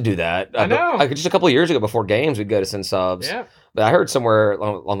 to do that. I know. Just a couple of years ago before games, we'd go to Sin Subs. Yeah. But I heard somewhere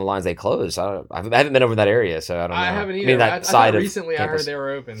along the lines they closed. I haven't been over that area, so I don't know. I haven't either. I mean, that I side thought of recently I campus. heard they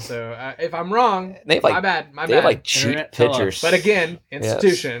were open. So if I'm wrong, They have my bad. They have like cheap Internet, tell us. pictures. But again,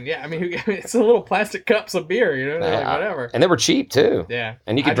 institution. Yeah, I mean, it's a little plastic cups of beer, you know, like whatever. And they were cheap too. Yeah.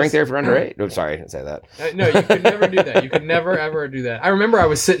 And you could drink there if you're underage. No, sorry, I didn't say that. No, you could never do that. You could never ever do that. I remember I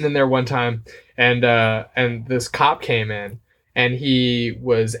was sitting in there one time, and this cop came in, and he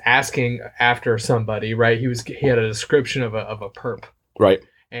was asking after somebody. Right? He had a description of a perp, Right.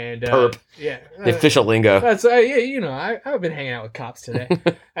 And Perp. yeah, The official lingo. that's yeah. I've been hanging out with cops today.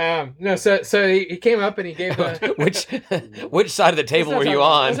 No, so he came up and he gave the which side of the table were you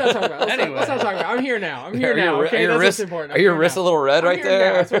on? Let's not talk about. Let's not talk about. I'm here now. Okay, that's what's important. Are your wrists a little red right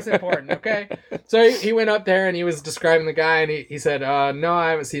there? That's what's important. Okay. So he went up there and he was describing the guy and he said, "No,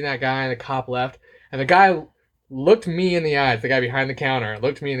 I haven't seen that guy." And the cop left, and the guy looked me in the eyes. The guy behind the counter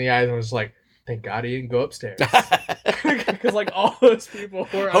looked me in the eyes and was like, "Thank God he didn't go upstairs." Because like all those people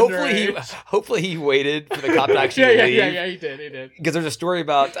were hopefully he waited for the cop to actually leave. Yeah, he did. Because there's a story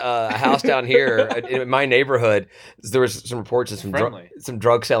about a house down here in my neighborhood. There was some reports of some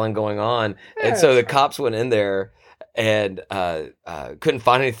drug selling going on, and so the cops went in there and couldn't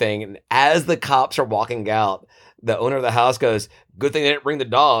find anything. And as the cops are walking out, the owner of the house goes, "Good thing they didn't bring the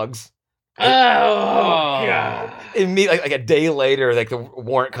dogs." Oh God! Immediately, like a day later, like the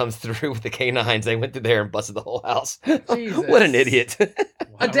warrant comes through with the canines. They went through there and busted the whole house. What an idiot!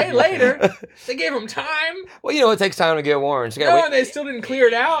 A day later, they gave him time. Well, it takes time to get warrants. And they still didn't clear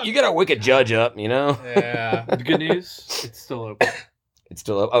it out. You got to wake a judge up, Yeah. The good news, it's still open. It's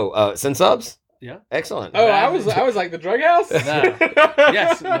still open. Oh, send subs. Yeah. Excellent. Oh, I was like the drug house. No.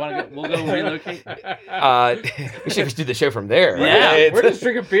 Yes. We'll go relocate. We should just do the show from there. Yeah. Right? We're just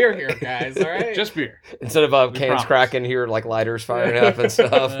drinking beer here, guys. All right. Just beer. Instead of cans cracking here, like lighters firing up and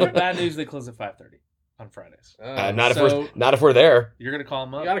stuff. Bad news: they close at 5:30 on Fridays. Not if we're there. You're gonna call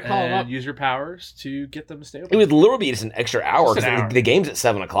them up. You gotta call them up. Use your powers to get them to stay open. It would literally be just an extra hour Just an because hour. the game's at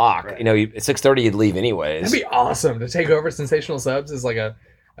 7:00. Right. At 6:30 you'd leave anyways. That'd be awesome to take over Sensational Subs as like a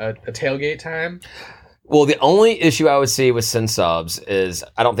tailgate time. Well, the only issue I would see with Send Subs is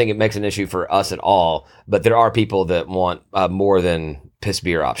I don't think it makes an issue for us at all, but there are people that want more than piss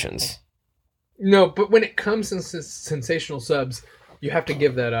beer options. No, but when it comes to Sensational Subs, you have to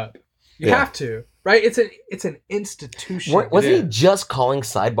give that up. You have to, right? It's an institution. Wasn't he just calling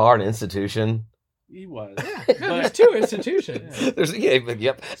Sidebar an institution? He was. Yeah, there's two institutions. Yep.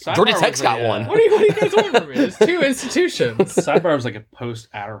 Sidebar Georgia Tech's was got a, one. What do you guys want from me? There's two institutions. Sidebar was like a post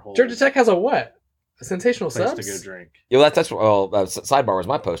Adderhole Georgia Tech has a what? A Sensational place Subs? to go drink. Yeah, Sidebar was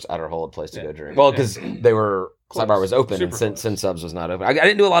my post Adderhole place to go drink. Well, because they were Sidebar was open and Send Subs was not open. I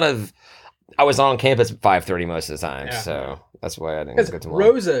didn't do a lot of. I was on campus at 5:30 most of the time, so that's why I didn't go to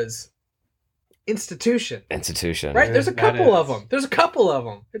Rosa's institution. Right? There's a couple of them.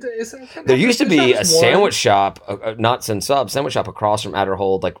 There used to be a sandwich shop, not Send Subs, sandwich shop across from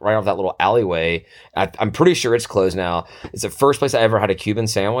Adderhold, like right off that little alleyway. I'm pretty sure it's closed now. It's the first place I ever had a Cuban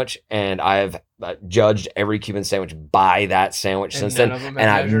sandwich, and I've judged every Cuban sandwich by that sandwich since then, and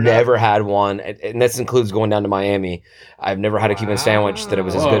I've never had one. And this includes going down to Miami. I've never had a Cuban sandwich that it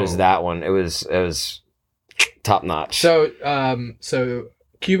was as good as that one. It was top notch. So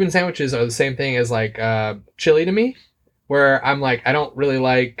Cuban sandwiches are the same thing as like chili to me, where I'm like, I don't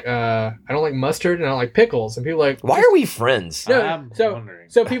like mustard and I don't like pickles, and people are like, why are we friends? No, I'm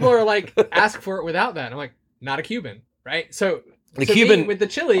wondering. So people are like, ask for it without that. And I'm like, not a Cuban, right? So the Cuban with the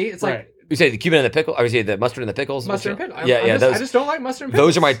chili, it's like you say the Cuban and the pickle. I would say the mustard and the pickles. Mustard and pickles. I just don't like mustard and pickles.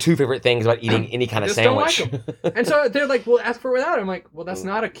 Those are my two favorite things about eating any kind of sandwich. Don't like them. And so they're like, well, ask for it without it. I'm like, well, that's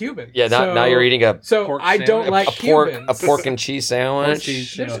not a Cuban. Yeah, now you're eating a pork I don't like Cubans. A pork and cheese sandwich.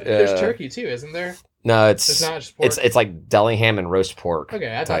 There's turkey too, isn't there? No, it's not just pork. It's like deli ham and roast pork.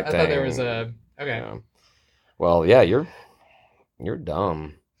 Okay, I thought there was a okay. Yeah. Well, yeah, you're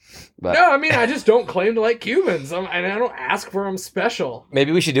dumb. But no, I mean, I just don't claim to like Cubans, and I don't ask for them special.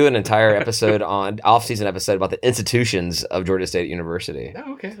 Maybe we should do an entire episode off-season episode about the institutions of Georgia State University.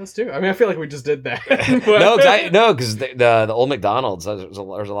 Oh, okay, let's do it. I mean, I feel like we just did that. No, because the old McDonald's, there's a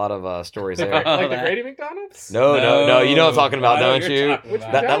lot of stories there. Like the Grady McDonald's? No, you know what I'm talking about, don't you?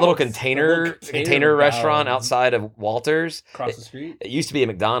 That little container restaurant outside of Walters. Across the street? It used to be a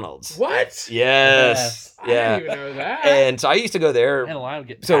McDonald's. What? Yes. Yeah. I didn't even know that. And so I used to go there. And a line would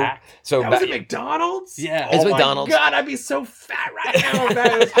get So packed. So that was at McDonald's? Yeah. It's McDonald's. My God, I'd be so fat right now if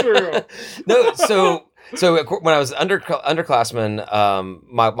that is true. No, so when I was underclassman,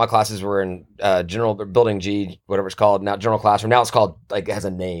 my classes were in general building G, whatever it's called now, general classroom. Now it's called it has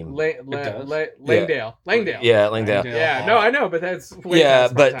a name. Langdale. Yeah, Langdale. Yeah, no, I know, but that's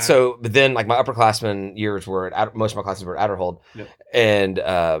but then like my upperclassman years were most of my classes were at Adderhold, and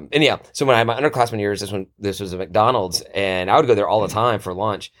yeah. So when I had my underclassman years, this was a McDonald's, and I would go there all the time for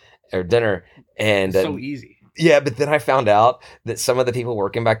lunch or dinner, and so easy. Yeah, but then I found out that some of the people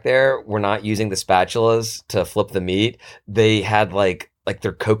working back there were not using the spatulas to flip the meat. They had like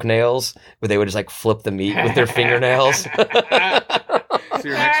their Coke nails, where they would just like flip the meat with their fingernails. So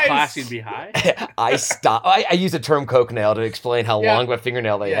your next class Lassie would be high. I stopped. I used the term cokenail to explain how long my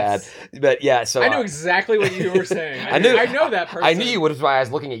fingernail they had. But yeah, so I knew exactly what you were saying. I know that person. I knew you, which is why I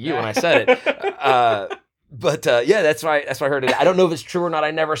was looking at you when I said it. But yeah, that's why I heard it. I don't know if it's true or not.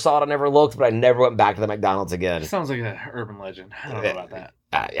 I never saw it. I never looked, but I never went back to the McDonald's again. It sounds like an urban legend. I don't know about that.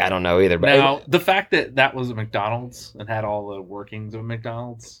 I don't know either. But now, the fact that was a McDonald's and had all the workings of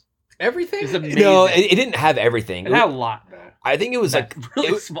McDonald's. Everything is amazing. No, it didn't have everything. It had a lot, though. I think it was like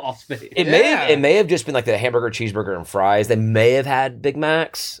really small space. It may have just been like the hamburger, cheeseburger, and fries. They may have had Big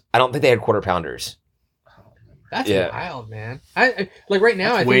Macs. I don't think they had quarter pounders. That's wild, man. I like right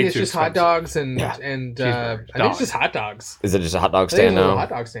now. I think it's just hot dogs and I think it's just hot dogs. Is it just a hot dog stand now? Hot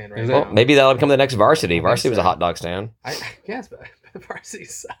dog stand right now. Well, maybe that'll become the next Varsity. Varsity was a hot dog stand. I guess, but Varsity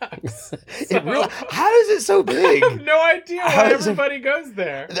sucks. How is it so big? I have no idea why everybody goes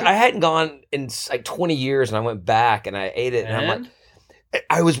there. I hadn't gone in like 20 years, and I went back and I ate it, and I'm like.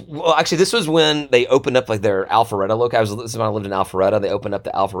 Actually, this was when they opened up like their Alpharetta location. This is when I lived in Alpharetta. They opened up the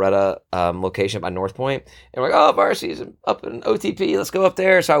Alpharetta location by North Point. And we're like, oh, Varsity's up in OTP. Let's go up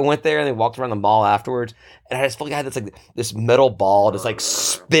there. So I went there and they walked around the mall afterwards. And I just felt like I had this metal ball just like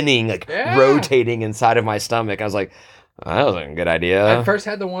spinning, like rotating inside of my stomach. I was like, oh, that wasn't a good idea. I first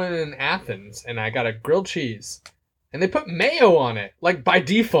had the one in Athens and I got a grilled cheese. And they put mayo on it, like by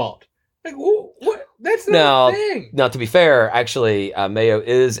default. Like, what? That's not a thing. Now, to be fair, actually, mayo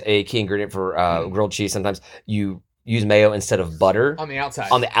is a key ingredient for grilled cheese. Sometimes you use mayo instead of butter. On the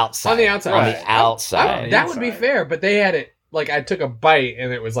outside. On the outside. On the outside. On the outside. That would be fair, but they had it, like, I took a bite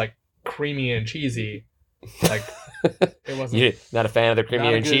and it was, like, creamy and cheesy. Like, it wasn't. You're not a fan of the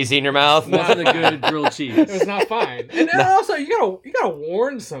creamy and cheesy in your mouth? Wasn't a good grilled cheese. It was not fine. And then also, you gotta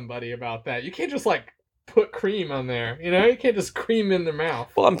warn somebody about that. You can't just, like, put cream on there, you know. You can't just cream in their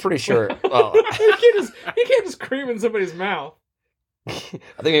mouth. Well, I'm pretty sure. Well, you can't just cream in somebody's mouth. I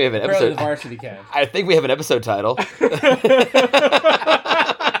think we have an episode. The Varsity Cast. I think we have an episode title.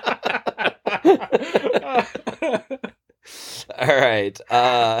 All right.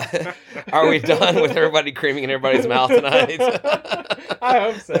 Are we done with everybody creaming in everybody's mouth tonight? I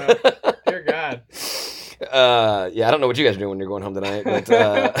hope so. Dear God. Yeah, I don't know what you guys are doing when you're going home tonight, but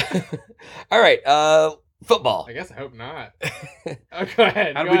all right. Football. I guess I hope not. Oh, go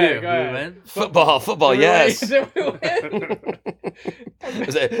ahead. How do we do? Go ahead. We win? Football, yes. Did we win?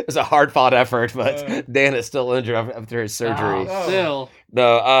 It was a hard fought effort, but Dan is still injured after his surgery. Still.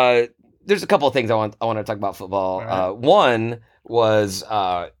 No, there's a couple of things I want to talk about football. Right. One was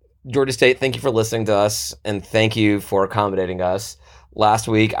Georgia State. Thank you for listening to us, and thank you for accommodating us. Last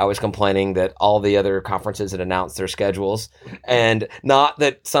week, I was complaining that all the other conferences had announced their schedules, and not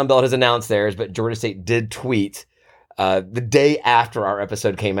that Sunbelt has announced theirs, but Georgia State did tweet the day after our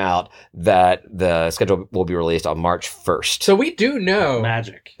episode came out that the schedule will be released on March 1st. So we do know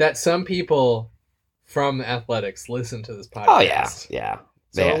magic that some people from the athletics listen to this podcast. Oh, yeah.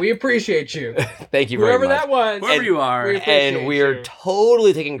 So we appreciate you. Thank you very Whoever much. that was. Whoever you are. We are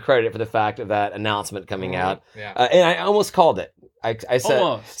totally taking credit for the fact of that announcement coming out. Yeah. And I almost called it. I said,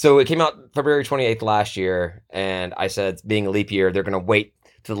 almost. So it came out February 28th last year, and I said, being a leap year, they're going to wait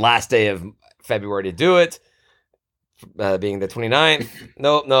to the last day of February to do it, being the 29th.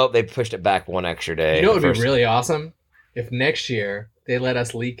 Nope, they pushed it back one extra day. You know what would be really awesome? If next year they let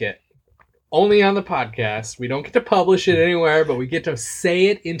us leak it. Only on the podcast. We don't get to publish it anywhere, but we get to say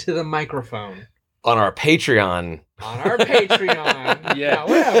it into the microphone. On our Patreon. Yeah,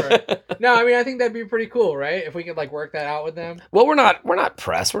 whatever. No, I mean, I think that'd be pretty cool, right? If we could like work that out with them. Well, we're not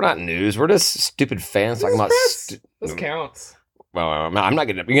press. We're not news. We're just stupid fans talking about. This counts. Well, I'm not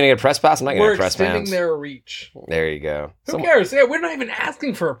gonna. You're gonna get a press pass. I'm not gonna get a press pass. We're extending their reach. There you go. Who cares? Yeah, we're not even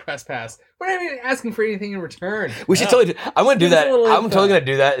asking for a press pass. We're not even asking for anything in return. We should totally. I'm gonna do that. I'm totally gonna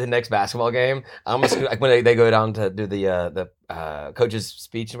do that in the next basketball game. I'm just like when they go down to do the coach's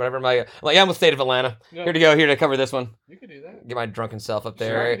speech and whatever. I'm like, yeah, I'm with State of Atlanta. Yeah. Here to cover this one. You could do that. Get my drunken self up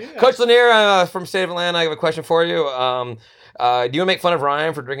there. Sure, Coach Lanier from State of Atlanta. I have a question for you. Do you want to make fun of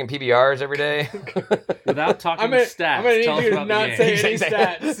Ryan for drinking PBRs every day? Without talking stats. I'm going to need you to not say any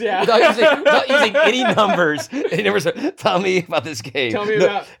stats. Yeah. Without using any numbers. Tell me about this game.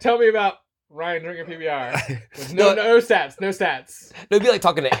 Tell me about Ryan drinking PBR. With no stats. No stats. It'd be like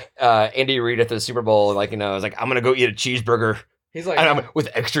talking to Andy Reid at the Super Bowl. Like, it's like, I'm going to go eat a cheeseburger. He's like, with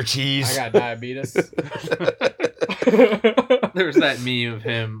extra cheese. I got diabetes. There was that meme of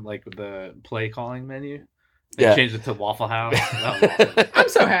him, like, with the play calling menu. They changed it to Waffle House. I'm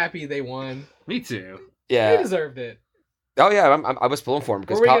so happy they won. Me too. Yeah. They deserved it. Oh, yeah. I was pulling for him.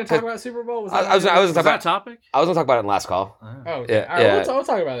 Were we going to talk about Super Bowl? Was that a topic? I was going to talk about it in last call. Oh, okay. All right, we'll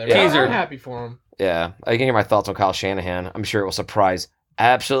talk about that. Yeah. I'm happy for him. Yeah. I can hear my thoughts on Kyle Shanahan. I'm sure it will surprise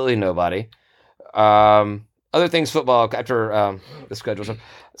Absolutely nobody. Other things football after the schedule stuff.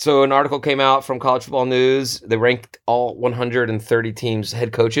 So an article came out from College Football News. They ranked all 130 teams'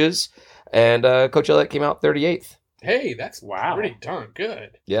 head coaches, and Coach Elliott came out 38th. Hey, that's pretty darn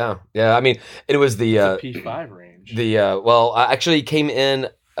good. Yeah. I mean, it was the P5 range. Well, actually came in.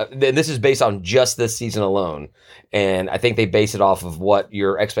 And this is based on just this season alone, and I think they base it off of what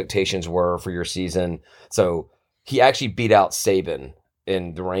your expectations were for your season. So he actually beat out Saban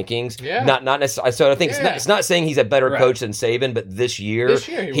in the rankings. Yeah. Not necessarily. So I think it's not saying he's a better coach than Saban, but this year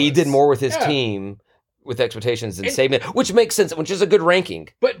he did more with his team with expectations than Saban, which makes sense, which is a good ranking.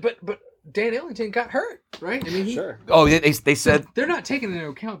 But Dan Ellington got hurt, right? I mean, sure. Oh, they said they're not taking into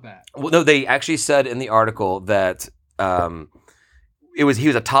account that. Well, no, they actually said in the article that he was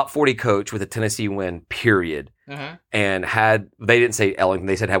a top 40 coach with a Tennessee win, period. And they didn't say Ellington,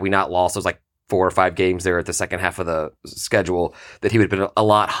 they said had we not lost those like 4 or 5 games there at the second half of the schedule, that he would have been a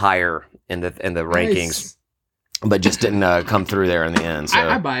lot higher in the rankings, but just didn't come through there in the end. So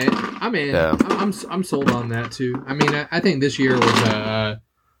I buy it. I'm in. Yeah. I'm sold on that too. I mean, I think this year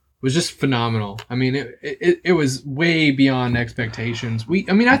was just phenomenal. I mean, it was way beyond expectations. I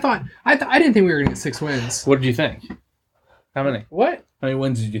didn't think we were going to get 6 wins. What did you think? How many? What? How many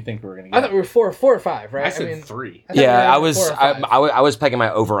wins did you think we were going to get? I thought we were 4 or 5, right? I said 3. I was pegging my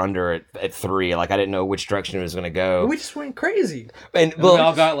over under at 3. Like I didn't know which direction it was going to go. We just went crazy. And we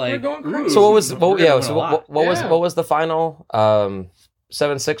all got like, we're going crazy. So what was the final?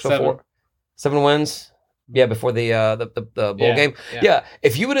 7-6 before 7 wins. Yeah, before the bowl game. Yeah.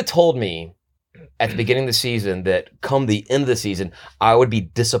 If you would have told me at the beginning of the season that come the end of the season, I would be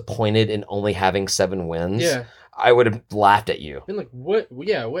disappointed in only having 7 wins. Yeah. I would have laughed at you. Been like, what?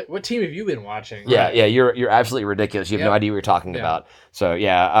 Yeah, what team have you been watching? Yeah, right? You're absolutely ridiculous. You have no idea what you're talking about. So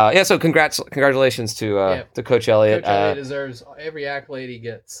so congratulations to Coach Elliott. Coach Elliott deserves every accolade he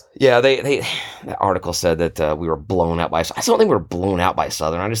gets. Yeah, that article said that we were blown out by. I still don't think we were blown out by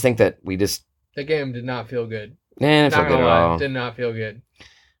Southern. I just think that we just the game did not feel good. Didn't feel good at all. Did not feel good.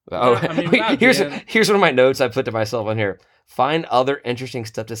 Oh, here's one of my notes I put to myself on here. Find other interesting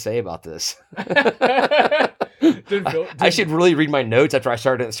stuff to say about this. I should really read my notes after I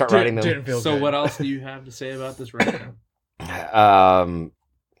start writing them. So what else do you have to say about this right now?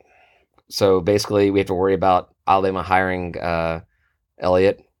 So basically we have to worry about Alabama hiring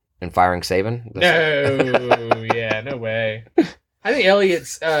Elliott and firing Saban. No way. I think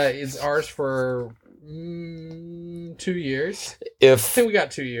Elliott's is ours for 2 years. I think we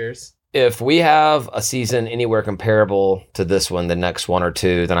got 2 years. If we have a season anywhere comparable to this one, the next 1 or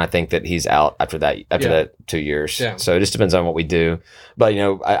 2, then I think that he's out after that 2 years. Yeah. So it just depends on what we do. But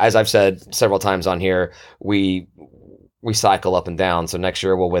as I've said several times on here, we cycle up and down. So next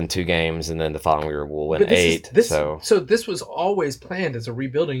year we'll win 2 games, and then the following year we'll win 8. So this was always planned as a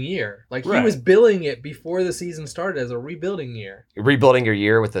rebuilding year. Like he was billing it before the season started as a rebuilding year. Rebuilding your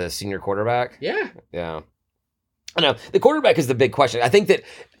year with a senior quarterback. Yeah. I know the quarterback is the big question. I think that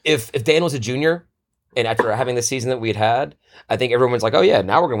if Dan was a junior, and after having the season that we'd had, I think everyone's like, oh yeah,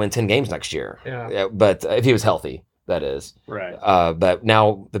 now we're going to win 10 games next year. Yeah. But if he was healthy, that is. Right. But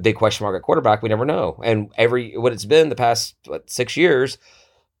now the big question mark at quarterback, we never know. And what it's been the past 6 years,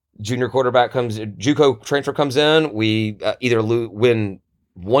 junior quarterback JUCO transfer comes in, we either win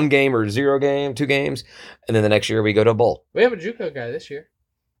 1 game or 0 game, 2 games, and then the next year we go to a bowl. We have a JUCO guy this year.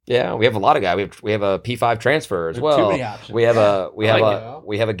 Yeah, we have a lot of guys. We have a P5 transfer as well. Too many options. We have a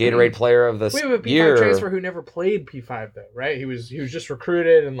Gatorade player of this year. We have a P5 transfer who never played P5 though, right? He was just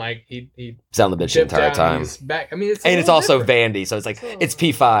recruited and like he sound the bitch the entire time. He's back. I mean, it's also Vandy, so it's like it's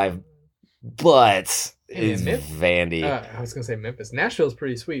P5, but it's Vandy. I was gonna say Memphis. Nashville's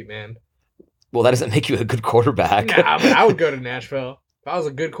pretty sweet, man. Well, that doesn't make you a good quarterback. Nah, but I would go to Nashville. If I was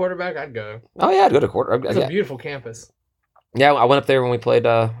a good quarterback, I'd go. Oh yeah, I'd go to quarterback. It's a beautiful campus. Yeah, I went up there when we played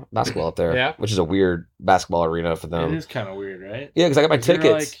basketball up there, which is a weird basketball arena for them. It is kind of weird, right? Yeah, because I got my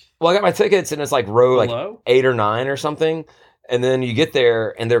tickets. I got my tickets, and it's like row 8 or 9 or something. And then you get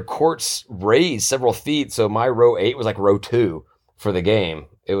there, and their courts raised several feet, so my row 8 was like row 2 for the game.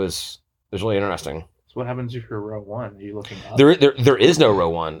 It was really interesting. So what happens if you're row 1? Are you looking up? There is no row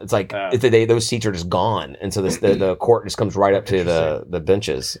 1. It's like those seats are just gone, and so the court just comes right up to the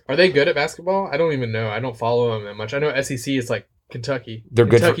benches. Are they good at basketball? I don't even know. I don't follow them that much. I know SEC is like Kentucky. They're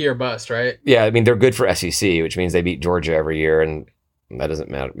Kentucky or bust, right? Yeah, I mean they're good for SEC, which means they beat Georgia every year, and that doesn't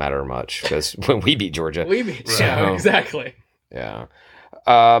matter much because when we beat Georgia, exactly. Yeah.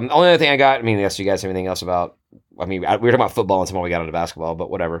 Only other thing I got. I mean, yes, you guys have anything else about I mean, we were talking about football and somehow we got into basketball, but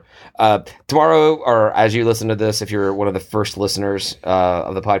whatever. Tomorrow, or as you listen to this, if you're one of the first listeners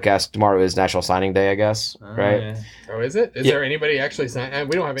of the podcast, tomorrow is National Signing Day, I guess, right? Yeah. Oh, is it? Is there anybody actually signing?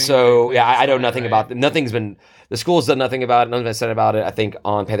 We don't have any. So, yeah, I know nothing about it. Nothing's been, the school's done nothing about it. Nothing's been said about it. I think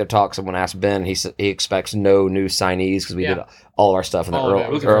on Panther Talk, someone asked Ben, he expects no new signees because we did all of our stuff in the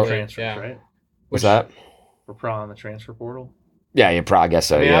early transfers, right? What's that? We're probably on the transfer portal. Yeah, you probably guess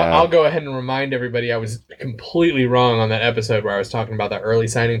so. I mean, yeah, I'll go ahead and remind everybody I was completely wrong on that episode where I was talking about that early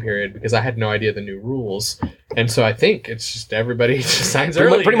signing period because I had no idea the new rules, and so I think it's just everybody just signs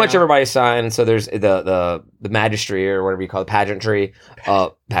early. Pretty much everybody signed. So there's the magistry or whatever you call it, pageantry.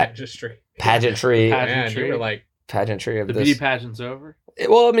 Pageantry. Pageantry. Man, you were like pageantry of the this. beauty pageant's over.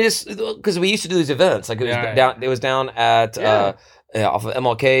 Well, I mean, because we used to do these events. Like it was down at off of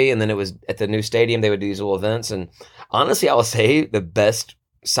MLK, and then it was at the new stadium. They would do these little events, and honestly, I will say the best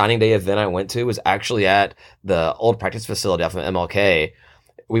signing day event I went to was actually at the old practice facility off of MLK.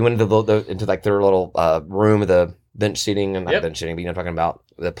 We went into like their little room of the bench seating, and not bench seating, but I'm talking about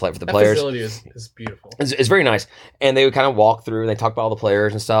the for the players. That facility is beautiful. It's very nice, and they would kind of walk through and they talk about all the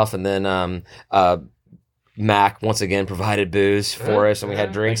players and stuff, and then Mac once again provided booze for us, and we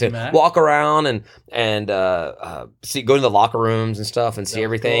had drinks and walk around and see, go to the locker rooms and stuff and see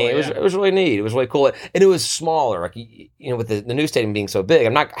everything. Cool, it was really neat. It was really cool, and it was smaller. Like with the new stadium being so big,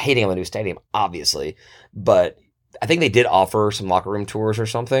 I'm not hating on the new stadium, obviously, but I think they did offer some locker room tours or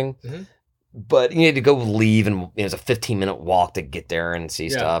something. Mm-hmm. But you need to go leave, and it's a 15-minute walk to get there and see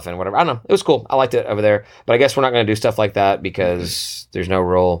stuff and whatever. I don't know. It was cool. I liked it over there, but I guess we're not going to do stuff like that because there's no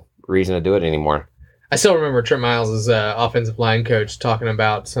real reason to do it anymore. I still remember Trent Miles' offensive line coach talking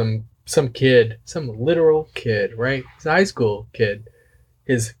about some kid, some literal kid, right? He's a high school kid,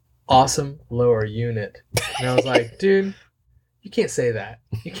 his awesome lower unit. And I was like, dude, you can't say that.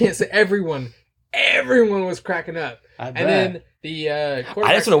 You can't say everyone was cracking up. And then the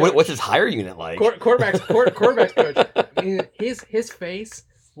quarterback I just don't know what's his higher unit like. Quarterback's coach. I mean, his face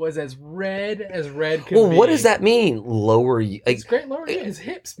was as red could be. Well, what does that mean? Lower, like, it's great lower. His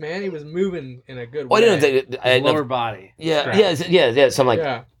hips, man. He was moving in a good way. I lower body. Yeah. Something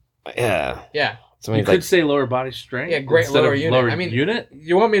like yeah. You could say lower body strength. Yeah, great lower unit. Lower unit.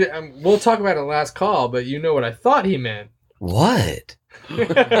 You want me to? We'll talk about it last call, but you know what I thought he meant. What?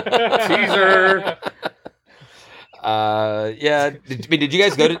 Teaser. Yeah. Did you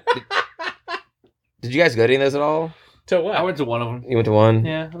guys go to? Did you guys go to any of those at all? To what? I went to one of them. You went to one?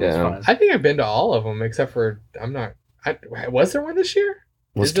 Yeah. Fun. I think I've been to all of them except for was there one this year?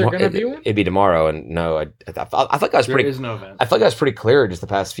 Is there going to be one? It'd be tomorrow, and no, I think I was pretty. There is no event. I feel like I was pretty clear just the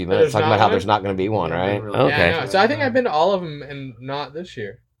past few minutes talking about how there's not going to be one, right? Really. Okay. Yeah, so I think I've been to all of them, and not this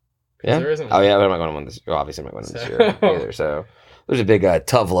year. Yeah. There isn't. Oh yeah, I'm not going to one this. Well, obviously, I'm not going this year either. So there's a big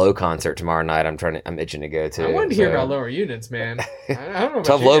Tove Lo concert tomorrow night. I'm itching to go to. I wanted to hear about lower units, man. I don't know. About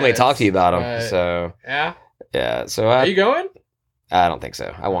Tove Lo may talk to you about them. So yeah. So are you going? I don't think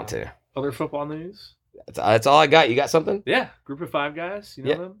so. I want to. Other football news? That's all I got. You got something? Yeah. Group of 5 guys. You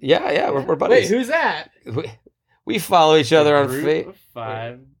know them? Yeah. We're buddies. Wait, who's that? We follow each other on Facebook. Facebook. Group of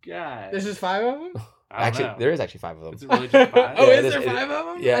 5 guys. There's just 5 of them? Actually, there is actually 5 of them. Is it really just 5? Oh, is there 5 of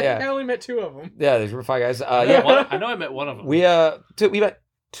them? Yeah, I think I only met 2 of them. Yeah, there's 5 guys. I know I met one of them. We met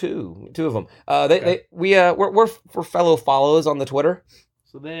two of them. We're fellow follows on the Twitter.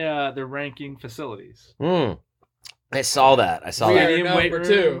 So they're ranking facilities. I saw that. Stadium weight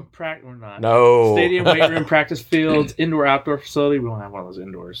room. We're not. No. Stadium weight room, practice fields, indoor outdoor facility. We don't have one of those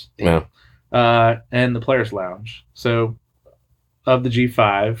indoors. No. And the players' lounge. So, of the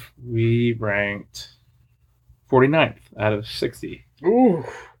G5, we ranked 49th out of 60. Ooh,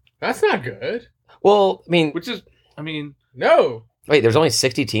 that's not good. Well, no. Wait, there's only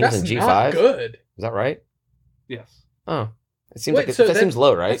 60 teams in G5. That's not good. Is that right? Yes. Oh, it seems that seems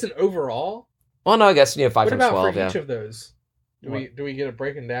low, right? That's an overall. Well, no, I guess 5 what times about 12. for each of those? Do we get it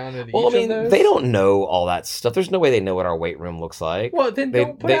breaking down into each of those? They don't know all that stuff. There's no way they know what our weight room looks like. Well, then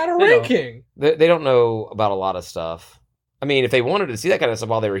don't put out a ranking. They don't know about a lot of stuff. I mean, if they wanted to see that kind of stuff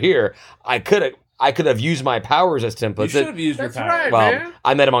while they were here, I could have used my powers as templates. You should have used your powers. Right, well, man.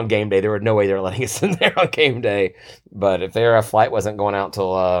 I met them on game day. There were no way they were letting us in there on game day. But if their flight wasn't going out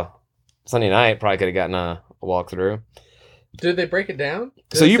till Sunday night, probably could have gotten a walkthrough. Did they break it down?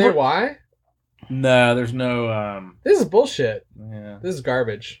 So you say why? No, there's no. This is bullshit. Yeah. This is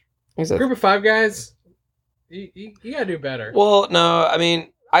garbage. Group of 5 guys. You gotta do better. Well, no, I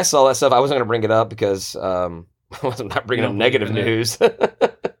mean, I saw that stuff. I wasn't gonna bring it up because I wasn't bringing up negative news.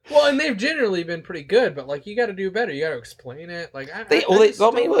 Well, and they've generally been pretty good, but like you got to do better. You got to explain it. Like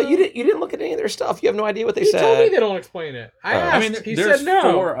you didn't look at any of their stuff. You have no idea what they said. He told me they don't explain it. I asked. He there's said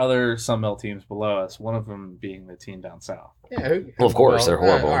no. 4 other Sunbelt teams below us. One of them being the team down south. Yeah. Well, of course they're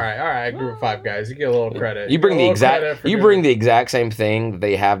horrible. All right. Group of 5 guys. You get a little credit. You bring the exact same thing that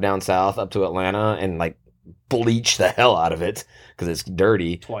they have down south up to Atlanta and like bleach the hell out of it because it's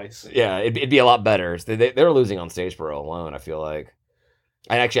dirty twice. Yeah, it'd be a lot better. They're losing on Statesboro alone. I feel like.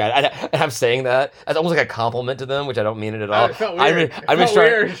 And actually, I'm saying that as almost like a compliment to them, which I don't mean it at all. It felt weird. I'm just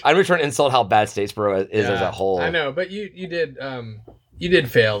trying to insult how bad Statesboro is as a whole. I know, but you did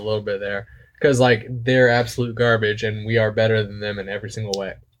fail a little bit there because like they're absolute garbage, and we are better than them in every single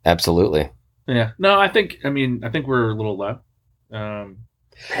way. Absolutely. Yeah. No, I think we're a little low.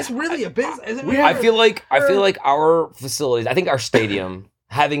 That's really a business. I feel like our facilities. I think our stadium.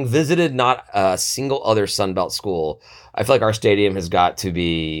 Having visited not a single other Sunbelt school, I feel like our stadium has got to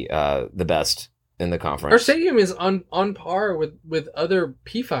be the best in the conference. Our stadium is on par with other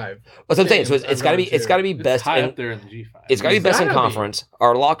P5. That's what I'm saying. So it's got to be best high up there in the G5. It's got to be best in conference.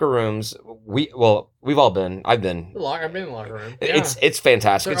 Our locker rooms, we've all been. I've been. I've been in the locker room. Yeah. It's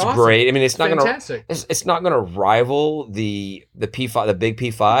fantastic. It's awesome. great. I mean, it's not gonna rival the P5, the big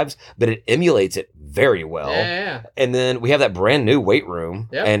P5s, but it emulates it very well. Yeah. And then we have that brand new weight room,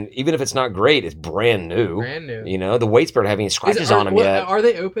 and even if it's not great, it's brand new. Brand new. You know, the weights aren't having any scratches on them yet. Are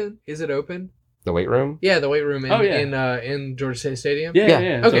they open? Is it open? The weight room? Yeah, the weight room in Georgia State Stadium.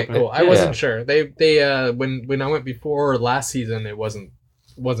 Yeah. Okay, cool. I wasn't sure. They when I went before last season, it wasn't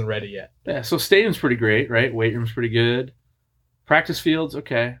ready yet. Yeah, so stadium's pretty great, right? Weight room's pretty good. Practice fields,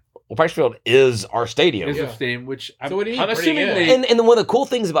 okay. Well, practice field is our stadium. Is the stadium, which so what do you mean I'm assuming and then one of the cool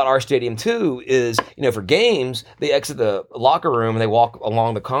things about our stadium too is, you know, for games they exit the locker room and they walk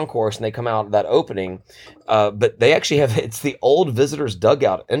along the concourse and they come out that opening, but they actually have it's the old visitors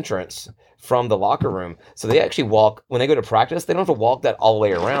dugout entrance from the locker room. So they actually walk when they go to practice. They don't have to walk that all the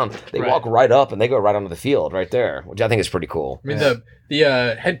way around. They walk right up and they go right onto the field right there, which I think is pretty cool. I mean,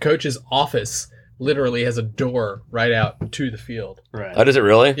 the head coach's office literally has a door right out to the field. Right. Oh, does it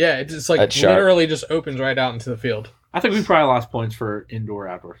really? Yeah, it's just like literally just opens right out into the field. I think we probably lost points for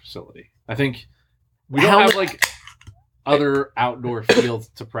indoor-outdoor facility. I think we don't have like other outdoor fields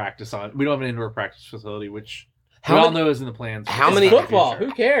to practice on. We don't have an indoor practice facility, which we all know is in the plans. Football?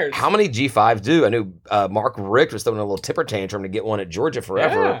 Who cares? How many G5s do? I knew Mark Richt was throwing a little temper tantrum to get one at Georgia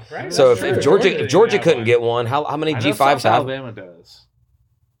forever. Yeah, right. So if Georgia couldn't get one, how many G5s South have? Alabama does.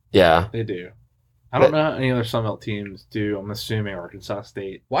 Yeah, they do. I don't know how any other Sunbelt teams do. I'm assuming Arkansas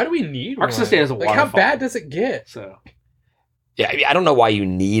State. Why do we need Arkansas State has a waterfall. How bad does it get? So. Yeah, I mean, I don't know why you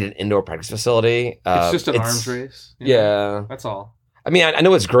need an indoor practice facility. It's just an arms race. Yeah, that's all. I mean, I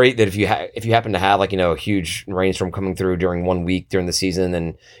know it's great that if you happen to have like, you know, a huge rainstorm coming through during 1 week during the season,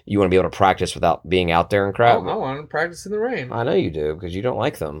 then you want to be able to practice without being out there and crap. I want to practice in the rain. I know you do because you don't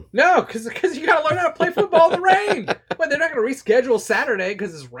like them. No, because you got to learn how to play football in the rain. But they're not going to reschedule Saturday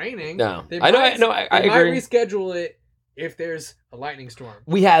because it's raining. No, I agree. Might reschedule it if there's a lightning storm.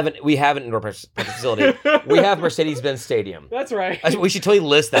 We have an indoor practice facility. We have Mercedes-Benz Stadium. That's right. We should totally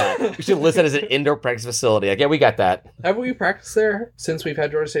list that. We should list that as an indoor practice facility. Like, yeah, we got that. Have we practiced there since we've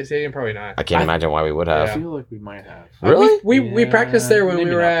had Georgia State Stadium? Probably not. I can't imagine why we would have. I feel like we might have. Really? We practiced there when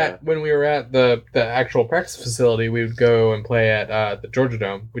we were at the actual practice facility. We would go and play at the Georgia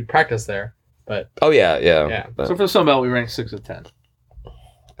Dome. We'd practice there, but yeah. So for the Sun Belt, we ranked 6 of 10.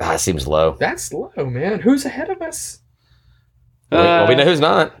 That seems low. That's low, man. Who's ahead of us? Well, we know who's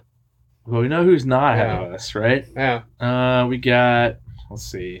not. Well, we know who's not ahead of us, right? Yeah. We got. Let's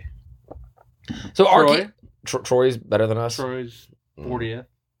see. So Troy's better than us. Troy's 40th,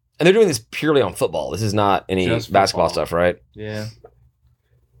 and they're doing this purely on football. This is not any basketball stuff, right? Yeah.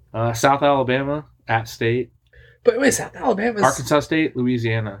 South Alabama at State. But wait, South Alabama, Arkansas State,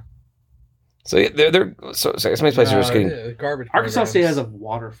 Louisiana. So they're so some of these places are just getting garbage. Arkansas State has a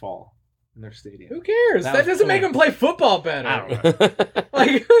waterfall in their stadium. Who cares? That doesn't make them play football better. I don't know.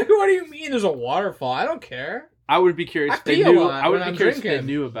 Like, what do you mean? There's a waterfall? I don't care. I would be curious. I would be curious if they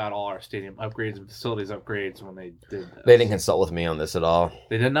knew about all our stadium upgrades and facilities upgrades when they did this. They didn't consult with me on this at all.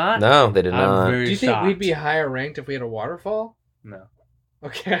 They did not? No, they did not. Do you think we'd be higher ranked if we had a waterfall? No.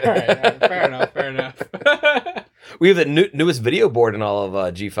 Okay, all right. Fair enough. We have the newest video board in all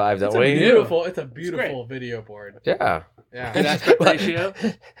of G5, don't we? It's a beautiful video board. Yeah. Good aspect ratio.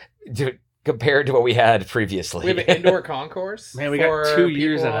 Dude, compared to what we had previously. We have an indoor concourse. Man, we got 2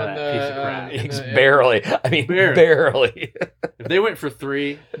 years out of that piece of crap. Barely. I mean, barely. If they went for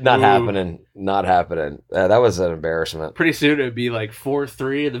 3... Not happening. That was an embarrassment. Pretty soon it would be like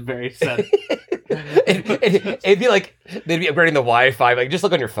 4-3 in the very center. It'd be like they'd be upgrading the Wi-Fi. Like, just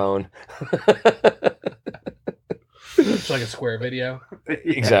look on your phone. It's like a square video.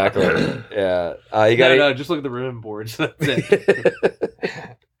 Exactly. Yeah. You got no, just look at the ribbon boards. That's it.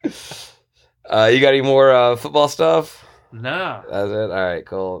 You got any more football stuff? No. That's it. All right,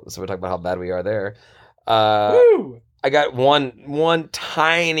 cool. So we're talking about how bad we are there. Woo! I got one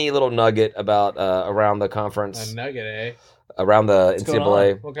tiny little nugget about around the conference. A nugget, eh? Around the What's going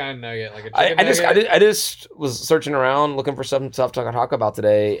NCAA. on? What kind of nugget? Like a chicken nugget? I just was searching around looking for some stuff to talk about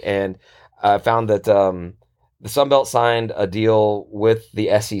today, and I found that the Sun Belt signed a deal with the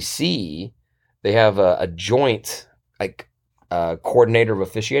SEC. They have a joint coordinator of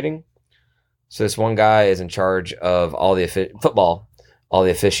officiating. So this one guy is in charge of all the football, all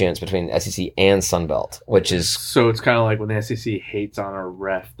the officiants between SEC and Sun Belt, which is so it's kind of like when the SEC hates on a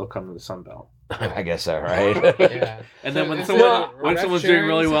ref, they'll come to the Sun Belt. I guess so, right? Yeah. And then when Is someone's it a ref doing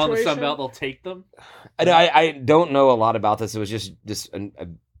really sharing well in the Sun situation? Belt, they'll take them. I don't know a lot about this. It was just a So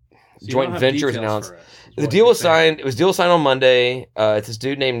you joint don't have ventures details announced. for us, is The what deal you're was saying. signed. It was deal signed on Monday. It's this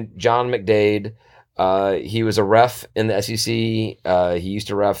dude named John McDade. He was a ref in the SEC. He used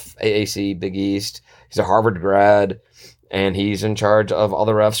to ref AAC, Big East. He's a Harvard grad, and he's in charge of all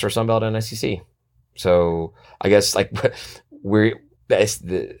the refs for Sunbelt and SEC. So I guess the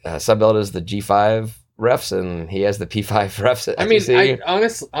Sunbelt is the G5 refs, and he has the P5 refs at I mean, SEC.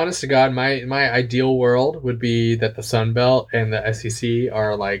 honest to God, my ideal world would be that the Sun Belt and the SEC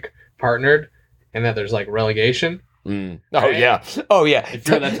are like partnered, and that there's like relegation. Oh Right? yeah, oh yeah. If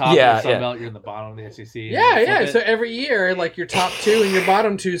you're in the top yeah, of the Sun yeah. Belt, you're in the bottom of the SEC. and Yeah, you flip yeah. it. So every year, like your top two and your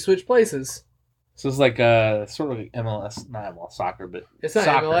bottom two switch places. So it's like sort of like MLS, not MLS soccer, but It's not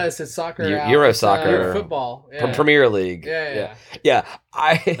soccer. MLS. It's soccer. Euro It's, soccer. football. Yeah. Premier League. Yeah.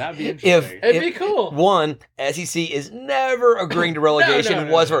 That'd be interesting. It'd be cool. One, SEC is never agreeing to relegation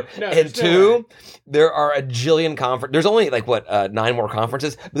no, whatsoever. no, And there's no two, way. there are a jillion conference. There's only 9 more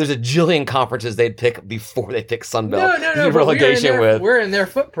conferences, but there's a jillion conferences they'd pick before they pick Sunbelt. No. to do but relegation with. we're in their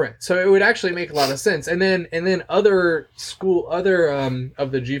footprint, so it would actually make a lot of sense. And then other of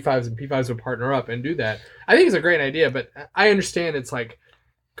the G5s and P5s would partner up and do that. I think it's a great idea, but I understand it's like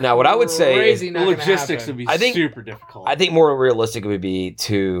Now, what I would say is crazy The not gonna logistics happen. would be I think- super difficult. I think more realistic would be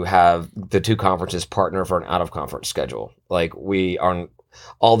to have the two conferences partner for an out of conference schedule. Like we are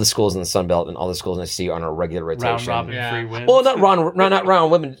all the schools in the Sun Belt and all the schools in the SEC on a regular rotation. round robin Yeah. free wins. Well, not round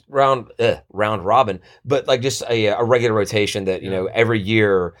robin, but like just a regular rotation that every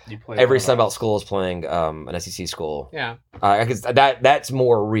year You play every round Sun Belt robin. school is playing an SEC school. Yeah. Because that's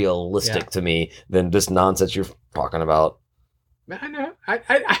more realistic to me than this nonsense you're talking about. I know.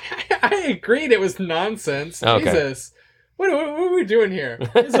 I agreed it was nonsense. Okay. Jesus. What are we doing here?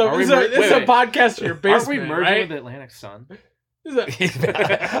 This is a, Are we this is a- mer- this is a wait. podcast in your Aren't we basement, merging right? with Atlantic Sun? This is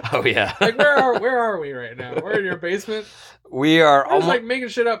a- Oh yeah, like where are we right now? We're in your basement. we are I was almost. like making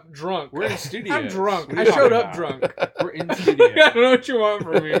shit up drunk. We're in the studio. I'm drunk. What are I you showed talking up about? drunk. We're in the I studio. don't know what you want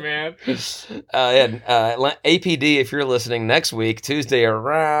from me, man. APD, if you're listening next week, Tuesday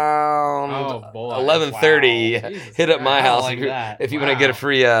around Oh boy. 11:30. Wow. Jesus Hit up my Christ. house like that. if you want to get a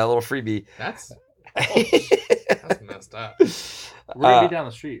free little freebie. That's messed up. We're gonna be down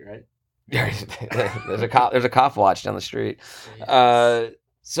the street, right? there's a cop watch down the street.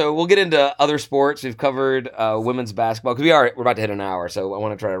 So we'll get into other sports. We've covered women's basketball because we're about to hit an hour, so I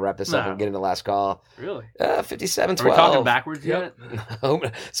want to try to wrap this up No. and get into last call. Really? 57-12. Are we talking backwards Yep.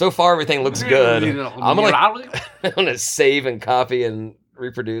 yet? So far, everything looks good. I'm gonna. gonna save and copy and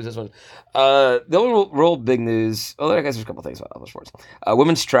reproduce this one. The only real big news. Oh, I guess there's a couple things about other sports.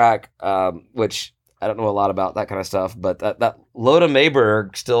 Women's track, which I don't know a lot about that kind of stuff, but that Loda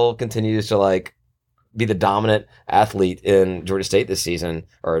Mayberg still continues to be the dominant athlete in Georgia State this season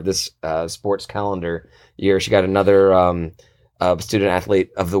or this sports calendar year. She got another student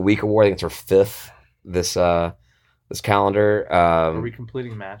athlete of the week award. I think it's her 5th this calendar. Are we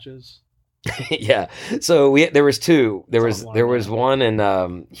completing matches? Yeah. So there was 2. There That's was a lot. one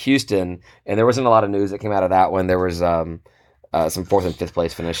in Houston, and there wasn't a lot of news that came out of that one. There was some 4th and 5th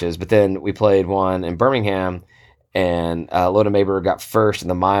place finishes, but then we played one in Birmingham, and Loda Mayberg got 1st in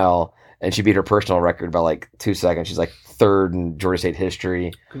the mile, and she beat her personal record by 2 seconds. She's 3rd in Georgia State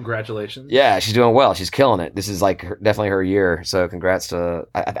history. Congratulations. Yeah, she's doing well. She's killing it. This is definitely her year. So congrats to.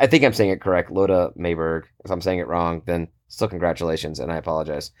 I think I'm saying it correct, Loda Mayberg. If I'm saying it wrong, then still congratulations, and I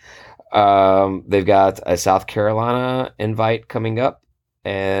apologize. They've got a South Carolina invite coming up,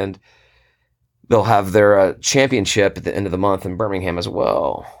 and they'll have their championship at the end of the month in Birmingham as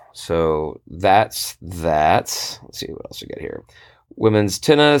well. So that's that. Let's see what else we got here. Women's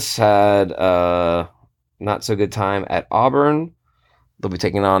tennis had not so good time at Auburn. They'll be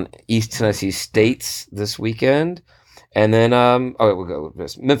taking on East Tennessee State this weekend. And then, we'll go with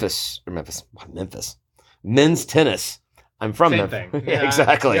this. Memphis. Men's tennis. I'm from Same Memphis. thing. Yeah,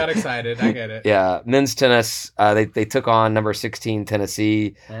 Exactly. I got excited. I get it. Yeah, men's tennis. They took on number 16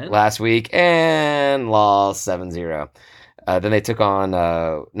 Tennessee last week and lost 7-0. Then they took on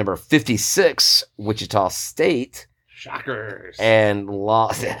number 56 Wichita State. Shockers. And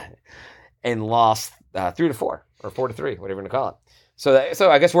lost 3-4 or 4-3, whatever you're gonna call it. So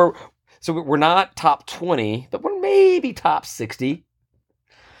I guess we're not top 20, but we're maybe top 60.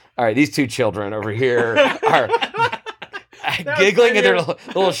 All right, these two children over here are giggling at their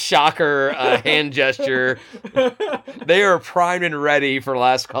little shocker hand gesture. They are primed and ready for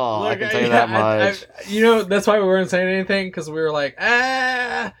last call. Look, I can tell you that much. That's why we weren't saying anything, because we were like,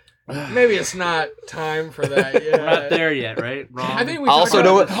 maybe it's not time for that yet. We're not there yet, right? Wrong. I think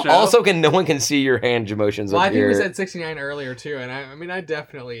we no one can see your hand emotions. Well, up I think here. we said 69 earlier too, and I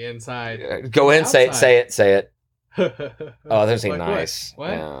definitely inside. Go ahead and say it. Oh, they're saying Like nice. What?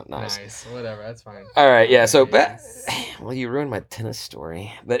 Yeah, nice. Nice. Whatever. That's fine. All right. Yeah. So, Nice. well, you ruined my tennis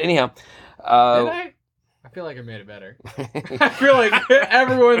story. But anyhow, Did I feel like I made it better. I feel like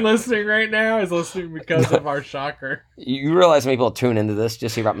everyone listening right now is listening because of our shocker. You realize many people tune into this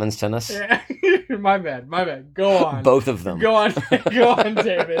just to hear about men's tennis? Yeah. My bad. Go on. Both of them. Go on,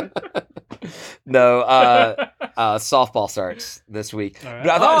 David. No. Softball starts this week. All right.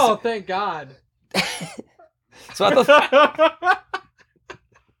 But Thank God. So I thought.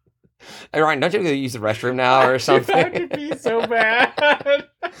 Hey, Ryan, don't you have to use the restroom now or something? I could be so bad.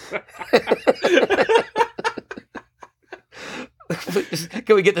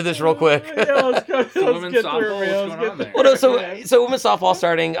 Can we get to this real quick? Yeah, let's get through women's it. softball, Let's what's get going on there? Well, no, through it. so women's softball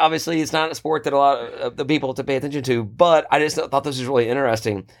starting. Obviously, it's not a sport that a lot of the people to pay attention to. But I just thought this was really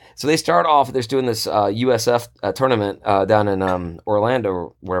interesting. So they start off. They're doing this USF tournament down in Orlando,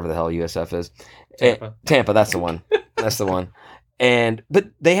 or wherever the hell USF is. Tampa. That's the one. That's the one. But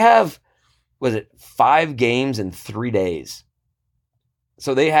they have, 5 games in 3 days.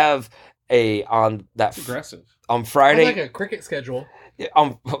 So they have That's aggressive. On Friday. Like a cricket schedule.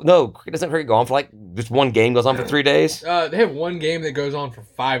 No, cricket doesn't go on for just one game goes on for 3 days. They have one game that goes on for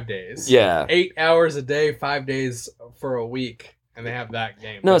 5 days. Yeah. 8 hours a day, 5 days for a week, and they have that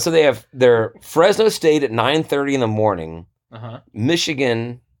game. No, so they have their Fresno State at 9:30 in the morning,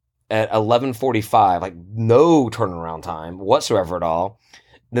 Michigan at 11:45, no turnaround time whatsoever at all.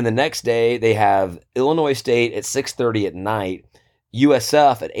 Then the next day they have Illinois State at 6:30 at night,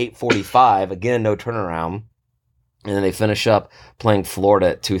 USF at 8:45, again no turnaround. And then they finish up playing Florida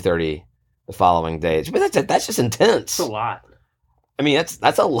at 2:30 the following day. But that's just intense. That's a lot. I mean,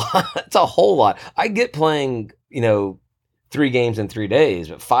 that's a lot. That's a whole lot. I get playing, 3 games in 3 days,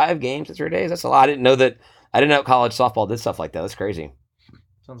 but 5 games in 3 days, that's a lot. I didn't know college softball did stuff like that. That's crazy.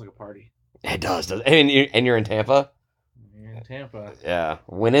 Sounds like a party. It does. And you're in Tampa? You're in Tampa. Yeah.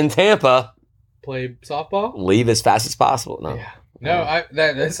 When in Tampa, Play softball? leave as fast as possible. No. Yeah. No,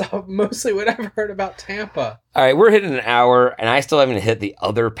 that's mostly what I've heard about Tampa. All right, we're hitting an hour, and I still haven't hit the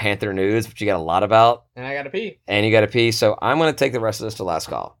other Panther news, which you got a lot about. And I gotta pee. And you got to pee, so I'm going to take the rest of this to last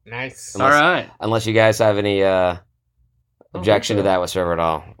call. Nice. All right. Unless you guys have any objection to that whatsoever at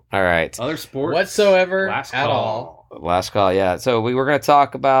all. All right. Other sports whatsoever last at call. all. Last call, yeah. So we were going to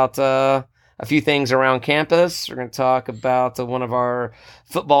talk about a few things around campus. We're going to talk about one of our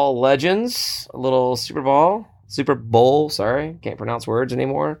football legends, a little Super Bowl, sorry. Can't pronounce words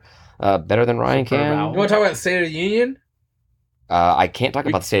anymore. Better than Ryan can. You want to talk about the State of the Union? I can't talk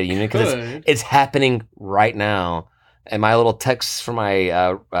about the State of the Union because it's happening right now. And my little texts from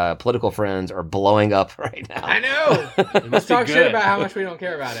my political friends are blowing up right now. I know. Let's talk shit about how much we don't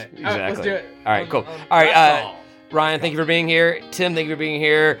care about it. Exactly. All right, let's do it. All right, cool. All right, Ryan, thank you for being here. Tim, thank you for being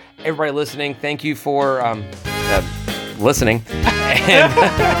here. Everybody listening, thank you for listening.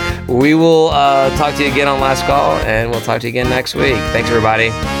 And we will talk to you again on Last Call, and we'll talk to you again next week. Thanks, everybody.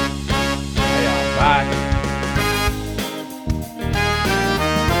 Bye.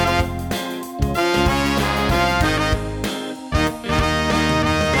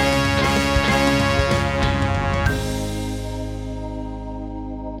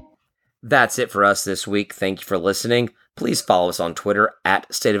 That's it for us this week. Thank you for listening. Please follow us on Twitter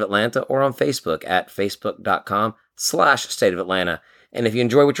at State of Atlanta or on Facebook at facebook.com/State of Atlanta. And if you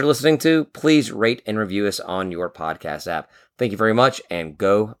enjoy what you're listening to, please rate and review us on your podcast app. Thank you very much, and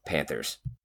go Panthers.